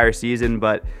missed the entire season.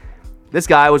 But this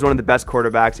guy was one of the best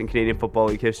quarterbacks in Canadian Football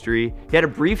League history. He had a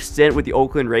brief stint with the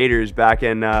Oakland Raiders back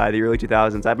in the early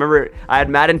 2000s. I remember I had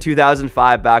Madden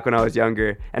 2005 back when I was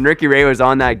younger, and Ricky Ray was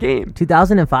on that game.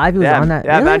 2005, he was on that?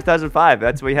 Yeah, really? Madden 2005.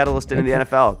 That's when he had a little stint in the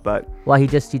NFL. But well, he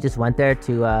just went there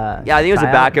to. Yeah, I think it was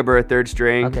a backup or a third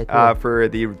string cool. for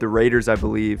the Raiders, I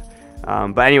believe.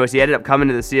 But anyways, he ended up coming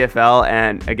to the CFL,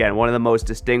 and again, one of the most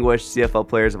distinguished CFL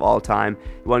players of all time.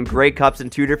 He won Grey Cups in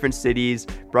 2 different cities,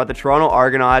 brought the Toronto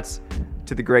Argonauts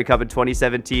to the Grey Cup in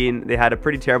 2017. They had a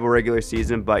pretty terrible regular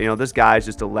season, but this guy is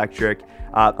just electric.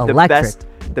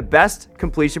 The best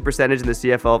completion percentage in the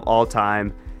CFL of all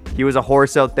time. He was a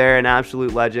horse out there, an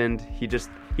absolute legend.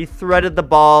 He threaded the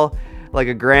ball like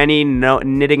a granny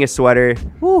knitting a sweater.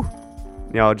 Woo.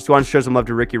 Just want to show some love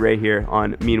to Ricky Ray here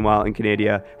on Meanwhile in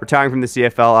Canada, retiring from the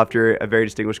CFL after a very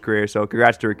distinguished career. So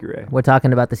congrats to Ricky Ray. We're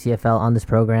talking about the CFL on this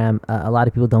program. A lot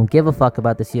of people don't give a fuck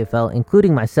about the CFL,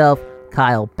 including myself,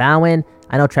 Kyle Bowen.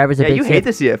 I know Trevor's a big... you hate the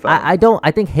CFL. I don't.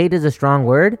 I think hate is a strong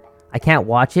word. I can't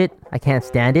watch it. I can't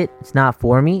stand it. It's not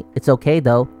for me. It's okay,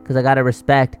 though, because I got to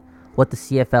respect what the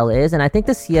CFL is. And I think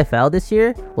the CFL this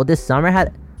year, this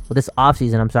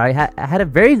offseason, I'm sorry, had a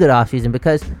very good offseason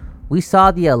because we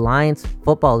saw the Alliance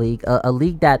Football League, a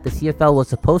league that the CFL was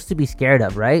supposed to be scared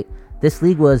of, right? This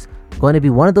league was going to be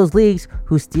one of those leagues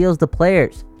who steals the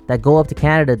players that go up to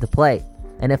Canada to play,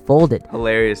 and it folded.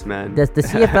 Hilarious, man. The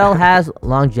CFL has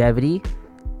longevity.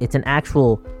 It's an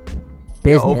actual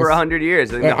business. Over 100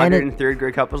 years. I think the 103rd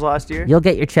Grey Cup was last year. You'll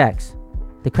get your checks.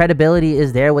 The credibility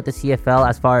is there with the CFL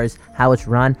as far as how it's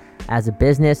run as a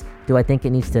business. Do I think it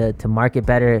needs to market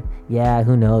better? Yeah,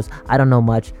 who knows? I don't know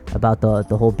much about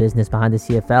the whole business behind the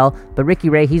CFL. But Ricky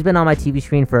Ray, he's been on my TV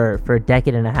screen for a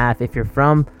decade and a half. If you're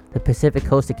from the Pacific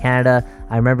Coast of Canada,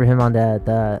 I remember him on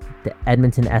the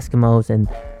Edmonton Eskimos, and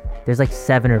there's like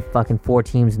 7 or fucking 4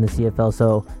 teams in the CFL,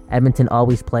 so Edmonton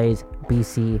always plays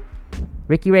BC.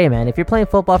 Ricky Ray, man, if you're playing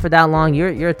football for that long,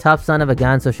 you're a tough son of a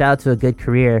gun, so shout out to a good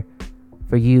career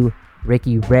for you,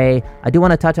 Ricky Ray. I do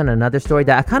want to touch on another story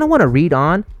that I kind of want to read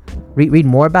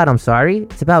more about. I'm sorry.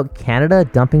 It's about Canada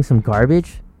dumping some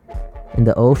garbage in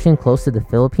the ocean close to the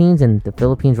Philippines, and the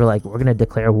Philippines were like, we're going to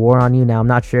declare war on you. Now, I'm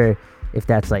not sure if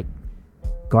that's like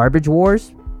garbage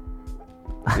wars.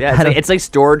 Yeah, it's like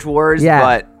storage wars,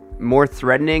 but more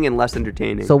threatening and less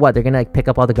entertaining. So what? They're going to pick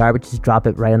up all the garbage, just drop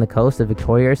it right on the coast of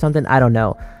Victoria or something? I don't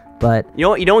know. But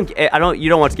you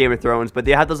don't watch Game of Thrones, but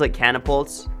they have those like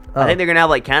catapults. I think they're gonna have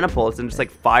like catapults and just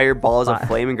like fire balls of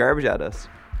flaming garbage at us.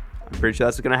 I'm pretty sure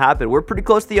that's what's gonna happen. We're pretty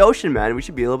close to the ocean, man. We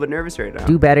should be a little bit nervous right now.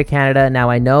 Do better, Canada. Now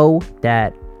I know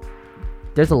that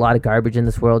there's a lot of garbage in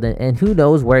this world, and who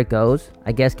knows where it goes.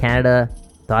 I guess Canada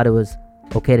thought it was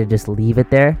okay to just leave it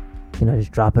there,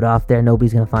 just drop it off there.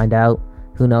 Nobody's gonna find out.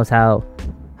 Who knows how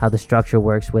the structure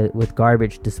works with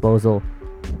garbage disposal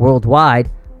worldwide.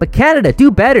 But Canada,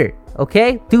 do better,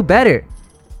 okay? Do better.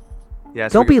 Yeah,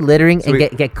 don't be littering and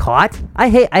get caught. I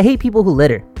hate people who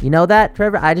litter. You know that,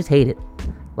 Trevor? I just hate it.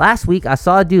 Last week, I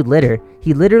saw a dude litter.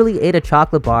 He literally ate a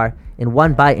chocolate bar in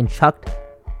one bite and chucked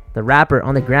the wrapper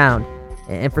on the ground.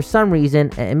 And for some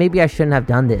reason, and maybe I shouldn't have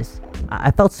done this,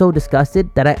 I felt so disgusted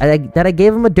that I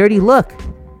gave him a dirty look.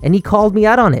 And he called me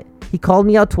out on it. He called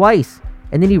me out twice.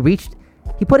 And then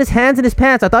he put his hands in his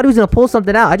pants. I thought he was going to pull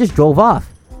something out. I just drove off.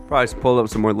 Probably just pulled up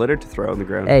some more litter to throw on the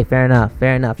ground. Hey, fair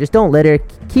enough. Just don't litter.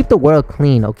 Keep the world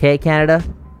clean, okay, Canada?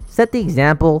 Set the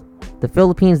example. The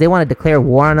Philippines, they want to declare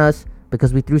war on us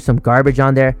because we threw some garbage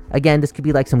on there. Again, this could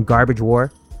be like some garbage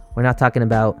war. We're not talking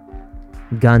about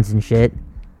guns and shit.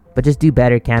 But just do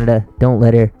better, Canada. Don't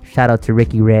litter. Shout out to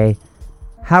Ricky Ray.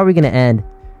 How are we going to end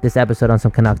this episode on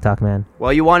some Canuck talk, man?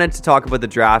 Well, you wanted to talk about the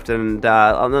draft, and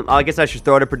I guess I should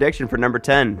throw out a prediction for number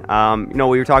 10.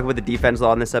 We were talking about the defense a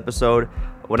lot in this episode.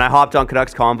 When I hopped on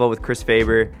Canucks Convo with Chris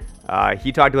Faber,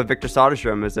 he talked about Victor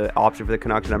Soderstrom as an option for the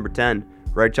Canucks number 10.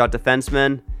 Right shot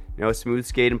defenseman, smooth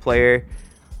skating player.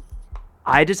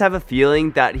 I just have a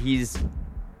feeling that he's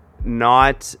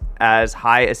not as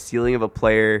high a ceiling of a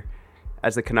player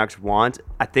as the Canucks want.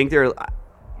 I think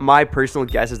my personal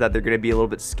guess is that they're going to be a little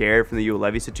bit scared from the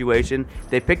Juolevi situation.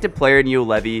 They picked a player in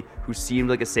Juolevi who seemed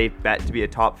like a safe bet to be a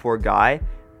top 4 guy,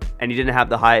 and he didn't have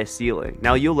the highest ceiling.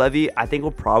 Now, Juolevi, I think,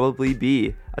 will probably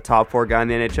be a top 4 guy in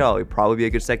the NHL. He'll probably be a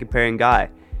good second pairing guy.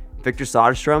 Victor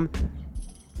Soderstrom,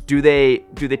 do they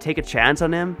take a chance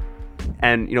on him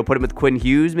and put him with Quinn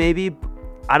Hughes maybe?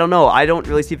 I don't know. I don't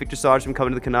really see Victor Soderstrom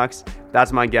coming to the Canucks.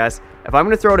 That's my guess. If I'm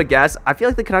going to throw out a guess, I feel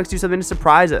like the Canucks do something to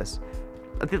surprise us.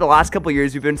 I think the last couple of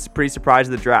years we've been pretty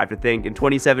surprised at the draft. I think in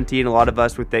 2017, a lot of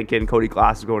us were thinking Cody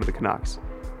Glass is going to the Canucks.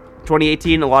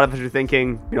 2018, a lot of us were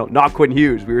thinking, not Quinn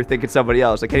Hughes. We were thinking somebody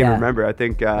else. I can't even remember. I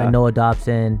think Noah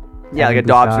Dobson. Yeah, like a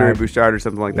Dobson or a Bouchard or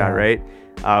something like that, right?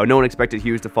 No one expected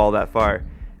Hughes to fall that far.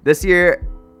 This year,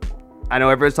 I know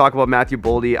everyone's talking about Matthew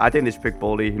Boldy. I think they should pick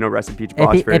Boldy. Rest in peace,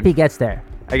 Bossford. If he gets there.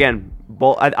 Again,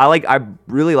 I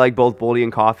really like both Boldy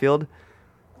and Caulfield.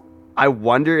 I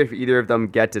wonder if either of them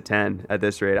get to 10 at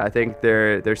this rate. I think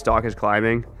their stock is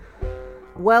climbing.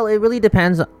 Well, it really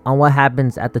depends on what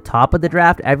happens at the top of the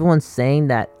draft. Everyone's saying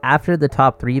that after the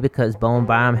top 3, because Bowen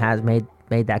Byram has made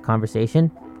that conversation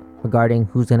regarding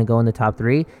who's going to go in the top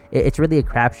 3. It's really a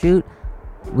crapshoot.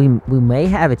 We may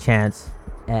have a chance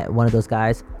at one of those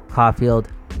guys, Caulfield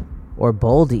or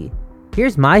Boldy.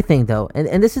 Here's my thing, though,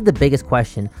 and this is the biggest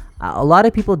question. A lot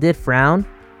of people did frown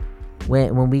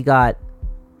when we got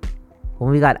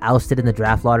ousted in the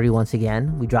draft lottery once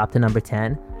again. We dropped to number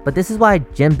 10. But this is why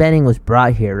Jim Benning was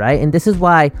brought here, right? And this is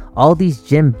why all these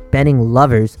Jim Benning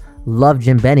lovers love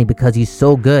Jim Benning, because he's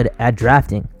so good at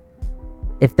drafting.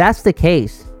 If that's the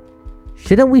case,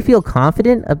 shouldn't we feel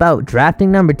confident about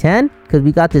drafting number 10 because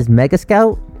we got this mega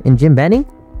scout in Jim Benning?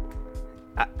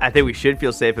 I think we should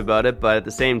feel safe about it, but at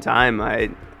the same time,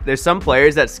 there's some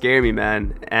players that scare me,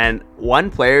 man. And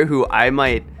one player who I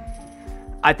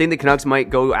think the Canucks might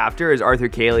go after is Arthur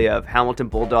Cayley of Hamilton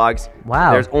Bulldogs.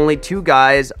 Wow. There's only 2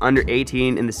 guys under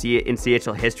 18 in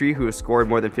CHL history who have scored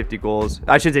more than 50 goals.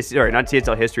 I should say, sorry, not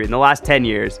CHL history. In the last 10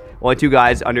 years, only 2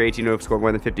 guys under 18 who have scored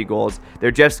more than 50 goals.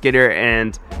 They're Jeff Skinner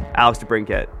and Alex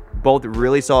DeBrincat. Both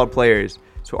really solid players.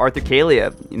 So Arthur Cayley,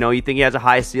 you think he has a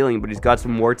high ceiling, but he's got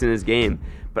some warts in his game.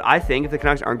 But I think if the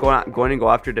Canucks aren't going to go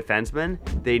after a defenseman,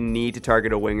 they need to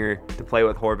target a winger to play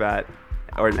with Horvat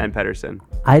and Pettersson.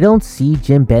 I don't see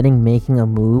Jim Benning making a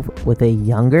move with a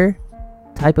younger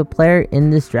type of player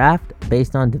in this draft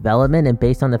based on development and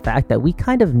based on the fact that we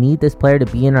kind of need this player to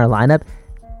be in our lineup.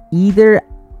 Either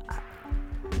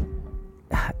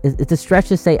it's a stretch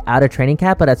to say out of training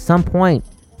camp, but at some point,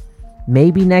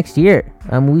 maybe next year.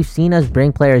 We've seen us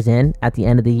bring players in at the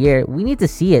end of the year. We need to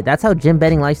see it. That's how Jim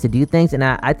Benning likes to do things, and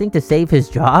I think to save his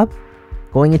job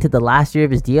going into the last year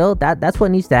of his deal, that's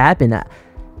what needs to happen.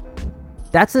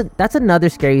 That's another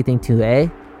scary thing too, eh?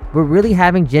 We're really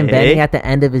having Jim Benning at the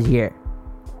end of his year,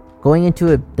 going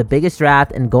into the biggest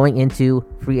draft and going into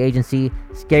free agency.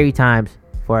 Scary times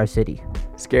for our city.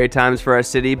 Scary times for our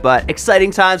city, but exciting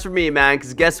times for me, man,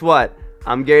 because guess what?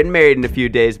 I'm getting married in a few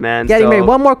days, man. Getting married.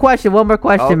 One more question,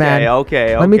 man.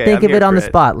 Okay. Let me think of it on the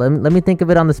spot. Let me think of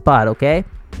it on the spot, okay?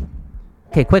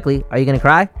 Okay, quickly. Are you going to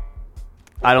cry?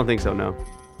 I don't think so, no.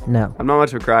 No. I'm not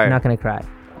much of a crier. You're not going to cry.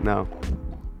 No.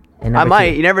 I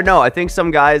might. You never know. I think some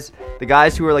guys, the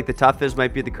guys who are like the toughest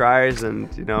might be the criers, and,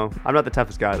 I'm not the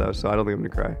toughest guy, though, so I don't think I'm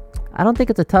going to cry. I don't think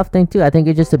it's a tough thing, too. I think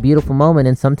it's just a beautiful moment,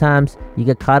 and sometimes you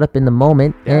get caught up in the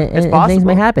moment, and things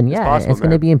may happen. It's going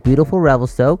to be in beautiful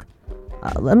Revelstoke.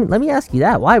 Let me ask you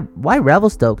that. Why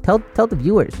Revelstoke? Tell the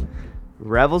viewers.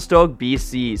 Revelstoke,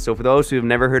 BC. So for those who have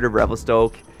never heard of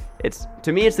Revelstoke,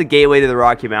 to me it's the gateway to the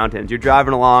Rocky Mountains. You're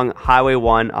driving along Highway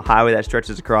 1, a highway that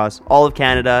stretches across all of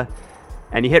Canada,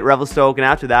 and you hit Revelstoke, and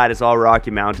after that it's all Rocky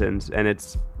Mountains, and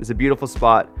it's a beautiful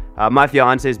spot. My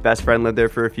fiance's best friend lived there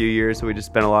for a few years, so we just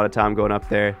spent a lot of time going up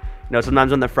there.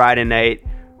 Sometimes on the Friday night,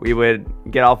 we would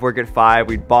get off work at 5.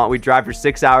 We'd drive for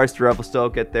 6 hours to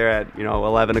Revelstoke, get there at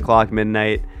 11 o'clock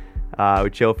midnight.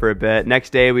 We'd chill for a bit. Next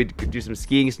day we'd do some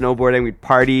skiing, snowboarding. We'd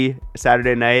party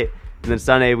Saturday night, and then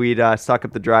Sunday we'd suck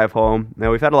up the drive home.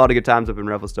 Now we've had a lot of good times up in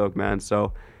Revelstoke, man.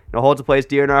 So holds a place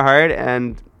dear in our heart,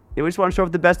 and we just want to show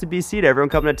up the best of BC to everyone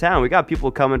coming to town. We got people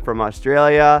coming from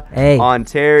Australia,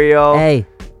 Ontario.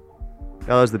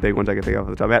 Those are the big ones I can think of off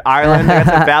the top of my head. Ireland. I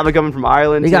got some family coming from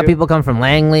Ireland. We got people coming from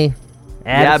Langley, Abbotsford.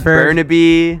 Yeah,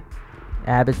 Burnaby.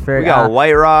 Abbotsford. We got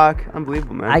White Rock.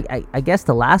 Unbelievable, man. I guess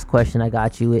the last question I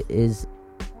got you is,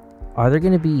 are there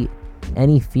going to be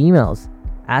any females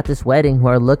at this wedding who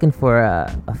are looking for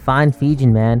a fine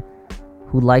Fijian man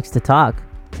who likes to talk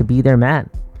to be their man?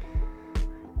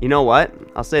 You know what?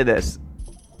 I'll say this.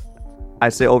 I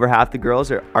say over half the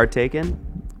girls are taken,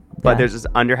 but there's this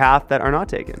under half that are not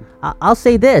taken. I'll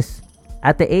say this.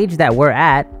 At the age that we're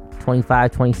at,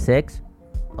 25, 26,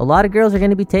 a lot of girls are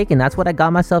going to be taken. That's what I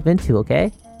got myself into,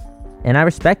 okay? And I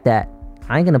respect that.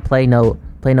 I ain't going to play no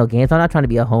games. I'm not trying to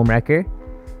be a home wrecker.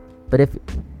 But if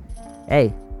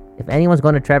anyone's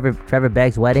going to Trevor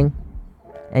Beggs' wedding,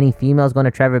 any females going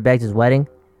to Trevor Beggs' wedding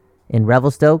in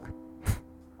Revelstoke,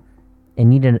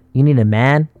 and you need a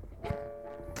man,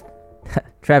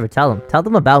 Trevor, tell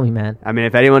them about me, man. I mean,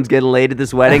 if anyone's getting laid at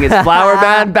this wedding, it's Flower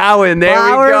Man Bowen. There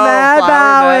Flower we go. Man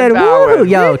Flower Man Bowen. Woo!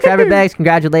 Yo, Trevor Beggs,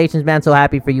 congratulations, man. So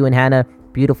happy for you and Hannah.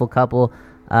 Beautiful couple.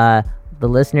 The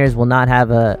listeners will not have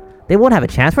they won't have a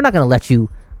chance. We're not going to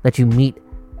let you meet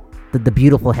the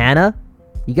beautiful Hannah.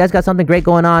 You guys got something great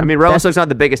going on. I mean, Revelstoke's not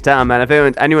the biggest town, man. If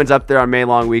anyone's up there on May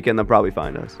long weekend, they'll probably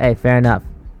find us. Hey, fair enough.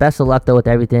 Best of luck, though, with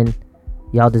everything.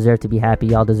 Y'all deserve to be happy.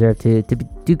 Y'all deserve to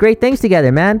do great things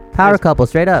together, man. Power couple,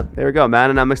 straight up. There we go, man.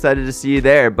 And I'm excited to see you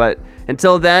there. But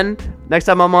until then, next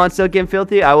time I'm on Silky and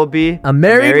Filthy, I will be a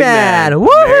married man. Woo!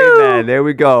 Married man. There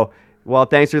we go. Well,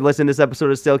 thanks for listening to this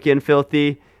episode of Silky and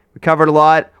Filthy. We covered a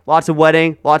lot. Lots of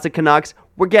wedding. Lots of Canucks.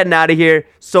 We're getting out of here.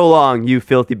 So long, you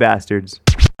filthy bastards.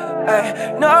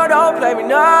 No, don't play me,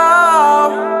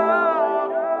 no.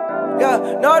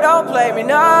 Yeah, no, don't play me,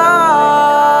 no.